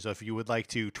presentation. So if you would like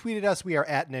to tweet at us, we are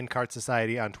at NinCart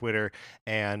Society on Twitter,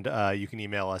 and you can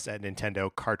email us at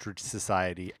Nintendo Cartridge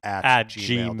Society at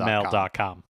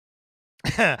gmail.com.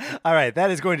 All right,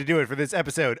 that is going to do it for this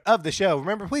episode of the show.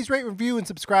 Remember, please rate, review, and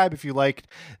subscribe if you liked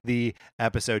the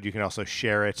episode. You can also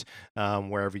share it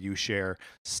wherever you share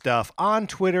stuff. On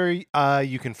Twitter,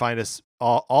 you can find us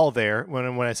all there. When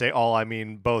I say all, I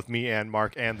mean both me and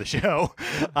Mark and the show.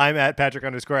 I'm at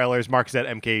Patrick_Ellers, Mark's at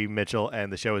MK Mitchell,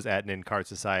 and the show is at NinCart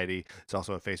Society. There's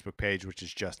also a Facebook page, which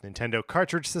is just Nintendo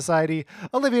Cartridge Society.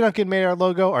 Olivia Duncan made our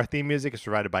logo. Our theme music is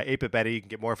provided by 8-Bit Betty. You can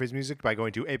get more of his music by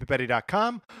going to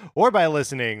 8bitbetty.com or by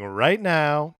listening right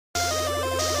now.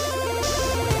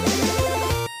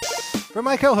 For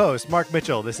my co-host, Mark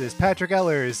Mitchell, this is Patrick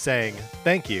Ellers saying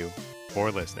thank you for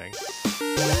listening.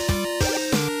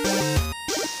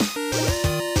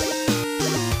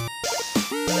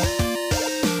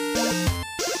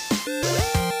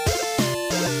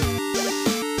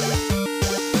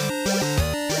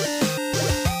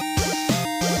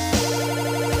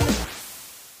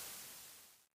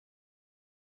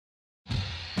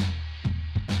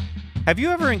 Have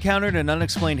you ever encountered an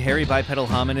unexplained hairy bipedal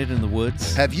hominid in the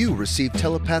woods? Have you received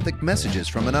telepathic messages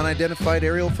from an unidentified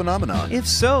aerial phenomenon? If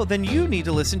so, then you need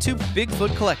to listen to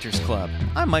Bigfoot Collectors Club.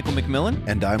 I'm Michael McMillan.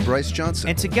 And I'm Bryce Johnson.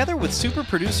 And together with super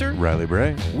producer Riley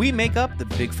Bray, we make up the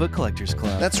Bigfoot Collectors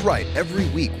Club. That's right. Every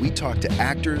week we talk to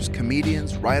actors,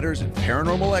 comedians, writers, and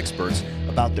paranormal experts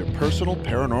about their personal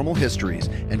paranormal histories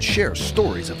and share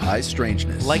stories of high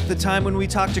strangeness. Like the time when we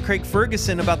talked to Craig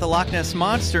Ferguson about the Loch Ness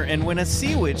Monster and when a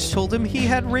sea witch told him he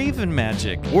had raven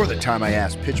magic. Or the time I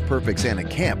asked Pitch Perfect's Anna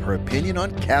Camp her opinion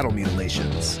on cattle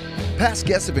mutilations. Past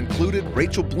guests have included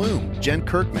Rachel Bloom, Jen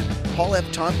Kirkman, Paul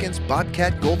F. Tompkins,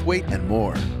 Bobcat Goldthwait, and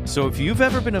more. So if you've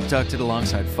ever been abducted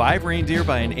alongside 5 reindeer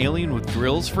by an alien with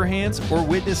drills for hands or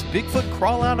witnessed Bigfoot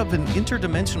crawl out of an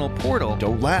interdimensional portal,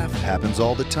 Don't laugh, happens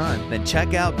all the time. then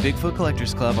check out Bigfoot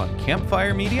Collectors Club on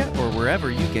Campfire Media or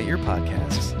wherever you get your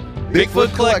podcasts.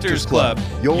 Bigfoot Collectors Club.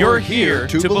 You're here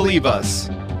to believe us.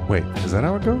 wait, is that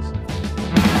how it goes?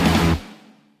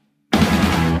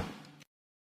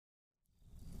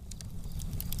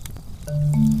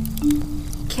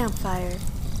 Campfire.